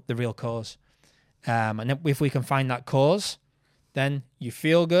real cause. And if we can find that cause, then you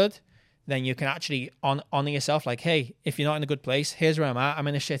feel good. Then you can actually honor yourself. Like, hey, if you're not in a good place, here's where I'm at. I'm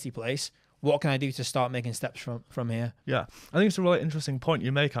in a shitty place. What can I do to start making steps from here? Yeah, I think it's a really interesting point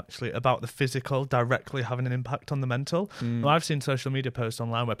you make, actually, about the physical directly having an impact on the mental. Well, I've seen social media posts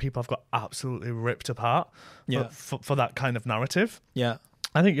online where people have got absolutely ripped apart for that kind of narrative. Yeah.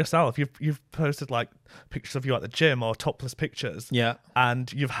 I think yourself, you've posted like pictures of you at the gym or topless pictures. Yeah.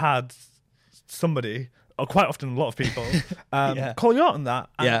 And you've had somebody, or quite often a lot of people, call you out on that.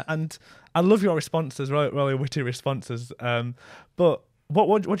 And I love your responses, really witty responses. But what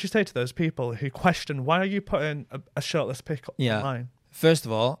would you say to those people who question, why are you putting a shirtless pic online? First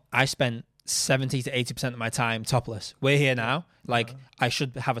of all, I spent 70 to 80% of my time topless. We're here now. Like, I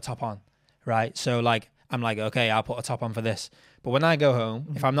should have a top on, right? So like, I'm like, okay, I'll put a top on for this. But when I go home,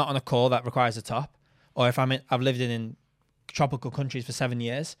 if I'm not on a call that requires a top, or if I've lived in tropical countries for 7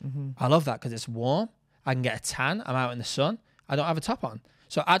 years, I love that because it's warm. I can get a tan. I'm out in the sun. I don't have a top on.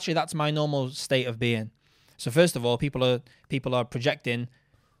 So actually, that's my normal state of being. So first of all, people are projecting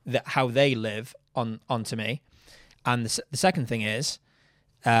how they live onto me, and the second thing is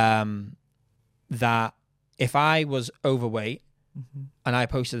that if I was overweight and I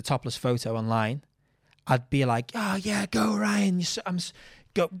posted a topless photo online, I'd be like, oh yeah, go Ryan,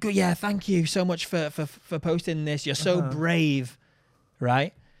 go, yeah, thank you so much for posting this. You're so brave,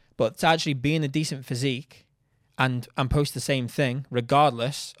 right? But to actually be in a decent physique and post the same thing,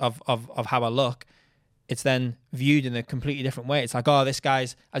 regardless of how I look, it's then viewed in a completely different way. It's like, oh, this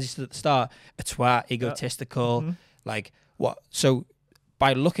guy's, as you said at the start, a twat, egotistical, like what? So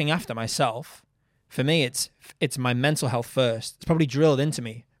by looking after myself, for me, it's my mental health first. It's probably drilled into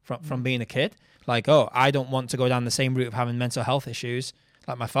me from being a kid. Like, oh, I don't want to go down the same route of having mental health issues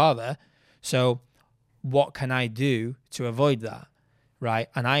like my father. So what can I do to avoid that? Right.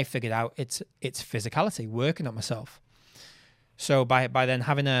 And I figured out it's physicality, working on myself. So by then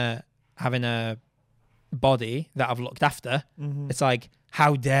having a body that I've looked after, it's like,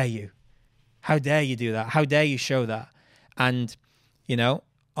 how dare you? How dare you do that? How dare you show that? And, you know,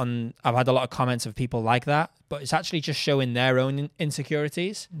 I've had a lot of comments of people like that, but it's actually just showing their own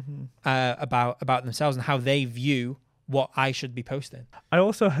insecurities about themselves and how they view what I should be posting. I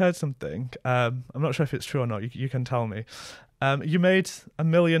also heard something, I'm not sure if it's true or not, you can tell me. You made $1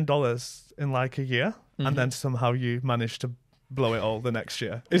 million in like a year, and then somehow you managed to blow it all the next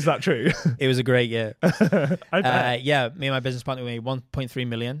year. Is that true? It was a great year. Yeah, me and my business partner made $1.3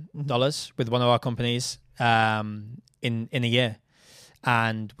 million with one of our companies in a year.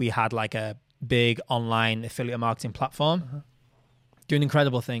 And we had like a big online affiliate marketing platform doing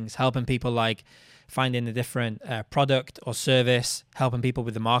incredible things, helping people like finding a different product or service, helping people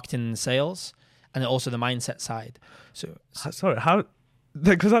with the marketing and sales, and also the mindset side. So sorry, how?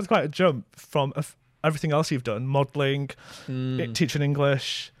 Because that's quite a jump from everything else you've done, modelling, teaching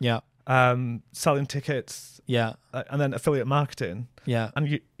English, selling tickets, and then affiliate marketing. Yeah. And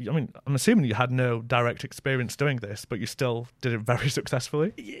I mean, I'm assuming you had no direct experience doing this, but you still did it very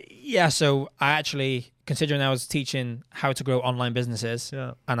successfully. Yeah. So I actually, considering I was teaching how to grow online businesses,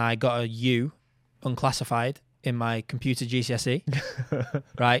 and I got a U, unclassified, in my computer GCSE,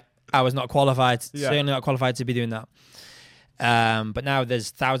 right? I was not qualified, certainly not qualified to be doing that. But now there's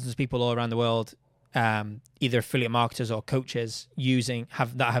thousands of people all around the world, either affiliate marketers or coaches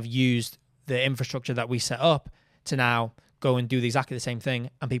that have used the infrastructure that we set up to now go and do exactly the same thing,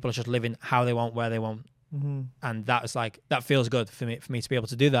 and people are just living how they want, where they want. And that feels good for me to be able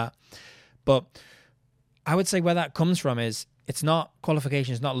to do that. But I would say where that comes from is it's not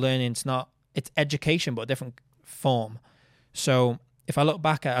qualification, it's not learning, it's education, but a different form. So if I look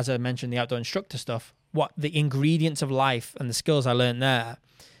back at, as I mentioned, the outdoor instructor stuff, what the ingredients of life and the skills I learned there,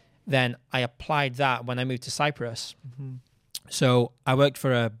 then I applied that when I moved to Cyprus. So I worked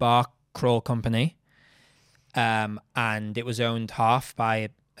for a bar crawl company, and it was owned half by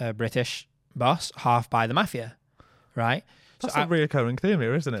a British boss, half by the mafia, right? That's a reoccurring theme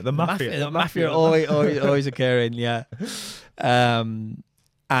here, isn't it? The mafia. The mafia always occurring, yeah.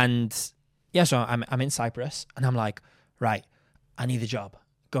 So I'm in Cyprus, and I'm like, right, I need a job.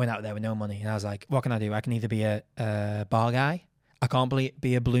 Going out there with no money. And I was like, what can I do? I can either be a bar guy. I can't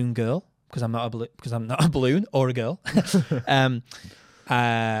be a balloon girl because I'm not a balloon or a girl.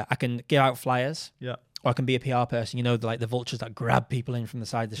 I can give out flyers. Yeah. Or I can be a PR person, like the vultures that grab people in from the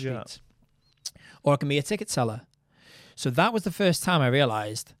side of the streets. Or I can be a ticket seller. So that was the first time I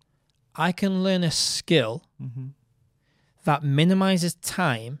realized I can learn a skill that minimizes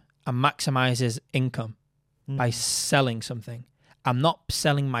time and maximizes income by selling something. I'm not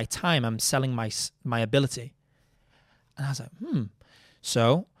selling my time, I'm selling my ability. And I was like,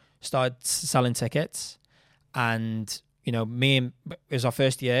 So started selling tickets, and it was our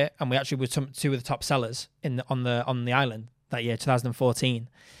first year, and we actually were two of the top sellers on the island that year, 2014,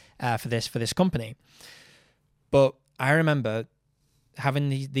 for this company. But I remember having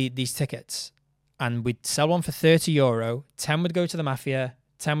these tickets, and we'd sell one for €30. 10 would go to the mafia,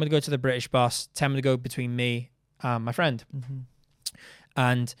 10 would go to the British boss, 10 would go between me and my friend.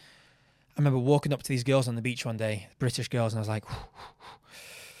 And I remember walking up to these girls on the beach one day, British girls, and I was like,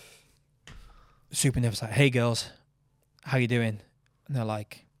 super nervous, like, hey girls, how you doing? And they're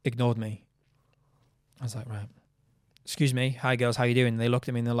like, ignored me. I was like, right, excuse me, hi girls, how you doing? And they looked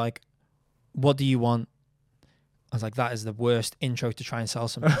at me and they're like, what do you want? I was like, that is the worst intro to try and sell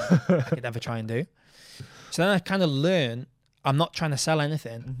something I could ever try and do. So then I kind of learned, I'm not trying to sell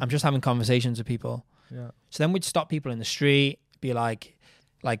anything. I'm just having conversations with people. Yeah. So then we'd stop people in the street, be like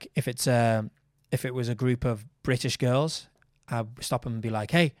if it was a group of British girls, I'd stop them and be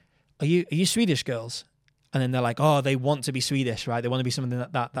like, hey, are you Swedish girls? And then they're like, oh, they want to be Swedish, right? They want to be something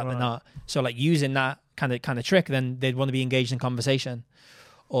that they're not. So like using that kind of trick, then they'd want to be engaged in conversation.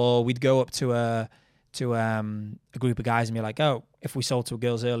 Or we'd go up to a group of guys and be like, oh, if we sold to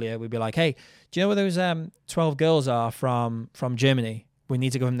girls earlier, we'd be like, hey, do you know where those 12 girls are from Germany? We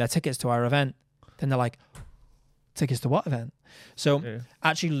need to give them their tickets to our event. Then they're like, tickets to what event? So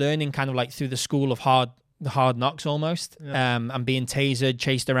actually learning kind of like through the school of the hard knocks almost, and being tasered,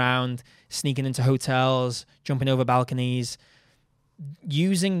 chased around, sneaking into hotels, jumping over balconies,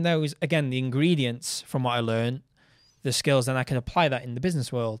 using those, again, the ingredients from what I learned, the skills, then I can apply that in the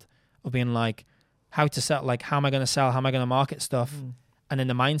business world of being like, how to sell, like, how am I going to sell? How am I going to market stuff? And then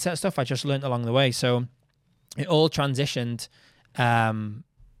the mindset stuff I just learned along the way. So it all transitioned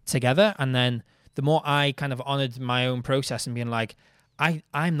together. And then the more I kind of honored my own process and being like,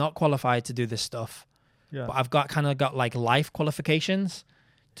 I'm not qualified to do this stuff, but I've got like life qualifications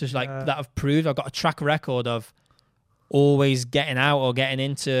just like that I've proved. I've got a track record of always getting out or getting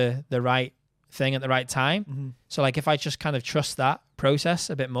into the right thing at the right time. So like if I just kind of trust that process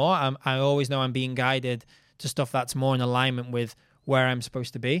a bit more, I always know I'm being guided to stuff that's more in alignment with where I'm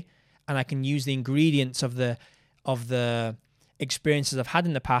supposed to be, and I can use the ingredients of the experiences I've had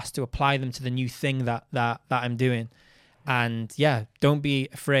in the past to apply them to the new thing that I'm doing. And don't be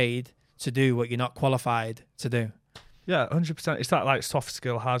afraid to do what you're not qualified to do. Yeah, 100%. It's that like soft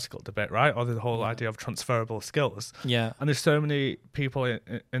skill, hard skill debate, right? Or the whole idea of transferable skills. Yeah. And there's so many people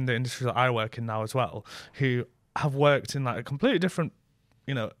in the industry that I work in now as well who have worked in like a completely different,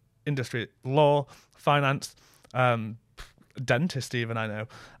 industry, law, finance, dentist even, I know.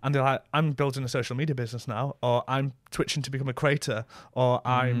 And they're like, I'm building a social media business now, or I'm twitching to become a creator, or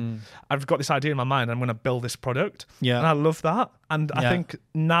I've got this idea in my mind, I'm going to build this product. Yeah. And I love that. And I think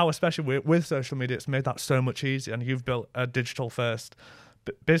now, especially with social media, it's made that so much easier. And you've built a digital first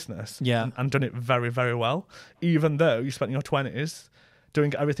business and done it very, very well, even though you spent your 20s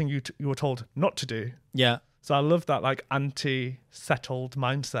doing everything you were told not to do. Yeah. So I love that like anti-settled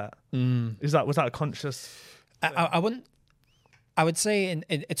mindset. Was that a conscious? I wouldn't. I would say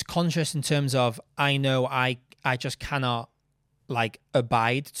it's conscious in terms of I know I just cannot like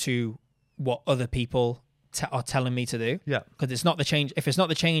abide to what other people are telling me to do. Yeah. Because it's not the change. If it's not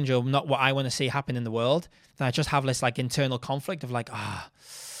the change or not what I want to see happen in the world, then I just have this like internal conflict of like,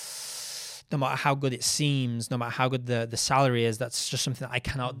 no matter how good it seems, no matter how good the salary is, that's just something that I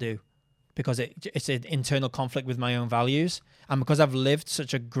cannot do. Because it's an internal conflict with my own values. And because I've lived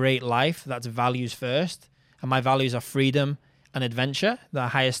such a great life that's values first, and my values are freedom and adventure, the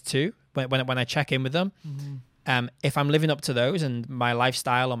highest two, when I check in with them. If I'm living up to those and my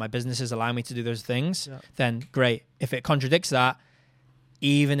lifestyle or my businesses allow me to do those things, then great. If it contradicts that,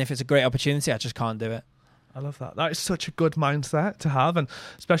 even if it's a great opportunity, I just can't do it. I love that. That is such a good mindset to have. And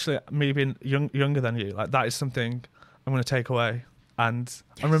especially me being younger than you, like that is something I'm going to take away. And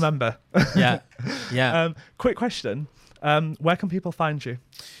remember. Yeah. Quick question. Where can people find you?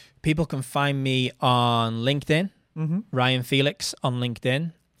 People can find me on LinkedIn, Ryan Felix on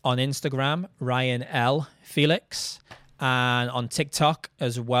LinkedIn, on Instagram, Ryan L. Felix, and on TikTok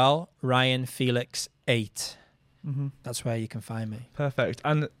as well, Ryan Felix 8. That's where you can find me. Perfect.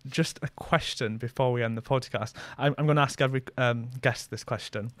 And just a question before we end the podcast. I'm going to ask every guest this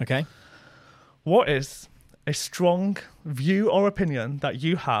question. Okay. What is a strong view or opinion that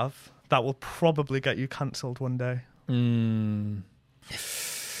you have that will probably get you cancelled one day?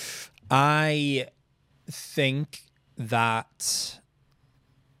 I think that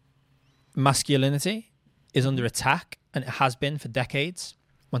masculinity is under attack, and it has been for decades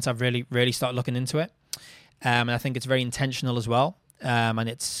once I've really started looking into it. And I think it's very intentional as well. And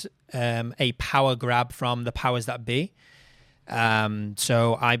it's a power grab from the powers that be.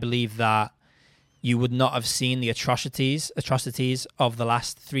 So I believe that you would not have seen the atrocities of the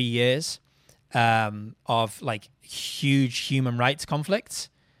last 3 years of like huge human rights conflicts,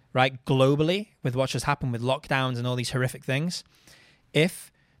 right? Globally, with what just happened with lockdowns and all these horrific things.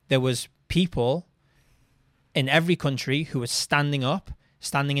 If there was people in every country who were standing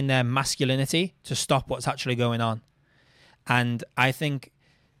in their masculinity to stop what's actually going on. And I think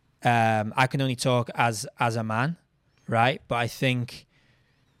I can only talk as a man, right? But I think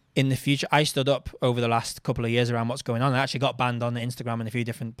in the future, I stood up over the last couple of years around what's going on. I actually got banned on Instagram and a few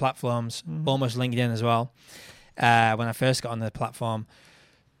different platforms, almost LinkedIn as well, when I first got on the platform.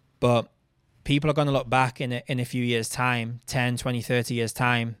 But people are going to look back in a few years' time, 10, 20, 30 years'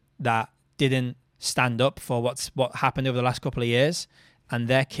 time, that didn't stand up for what happened over the last couple of years. And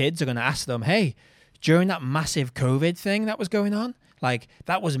their kids are going to ask them, hey, during that massive COVID thing that was going on, like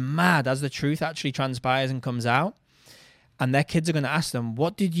that was mad, as the truth actually transpires and comes out. And their kids are going to ask them,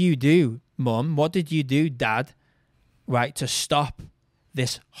 what did you do, mum? What did you do, dad, right, to stop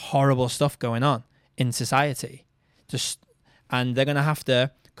this horrible stuff going on in society? And they're going to have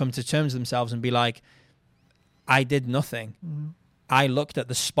to come to terms with themselves and be like, I did nothing. I looked at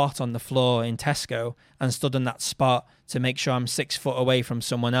the spot on the floor in Tesco and stood on that spot to make sure I'm 6 foot away from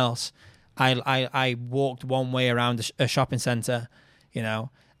someone else. I walked one way around a shopping centre,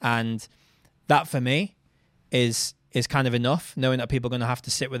 and that for me is kind of enough, knowing that people are going to have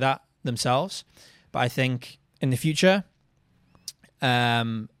to sit with that themselves. But I think in the future,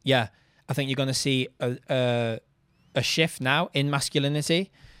 I think you're going to see a shift now in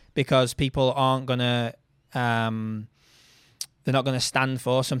masculinity, because people aren't going to, they're not going to stand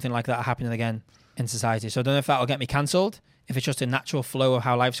for something like that happening again in society. So I don't know if that'll get me cancelled, if it's just a natural flow of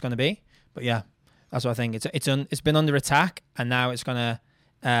how life's going to be. But yeah, that's what I think. It's been under attack, and now it's going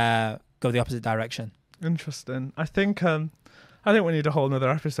to go the opposite direction. Interesting. I think we need a whole nother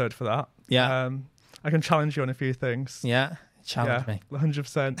episode for that. Yeah. I can challenge you on a few things. Yeah, challenge me.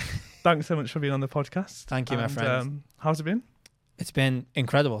 100%. Thanks so much for being on the podcast. Thank you, my friend. How's it been? It's been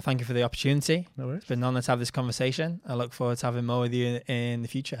incredible. Thank you for the opportunity. No worries. It's been an honor to have this conversation. I look forward to having more with you in the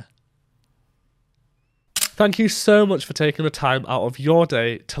future. Thank you so much for taking the time out of your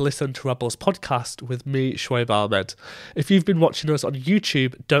day to listen to Rebels podcast with me, Shoaib Ahmed. If you've been watching us on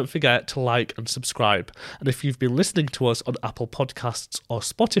YouTube, don't forget to like and subscribe. And if you've been listening to us on Apple Podcasts or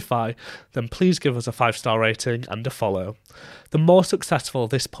Spotify, then please give us a 5-star rating and a follow. The more successful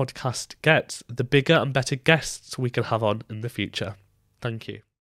this podcast gets, the bigger and better guests we can have on in the future. Thank you.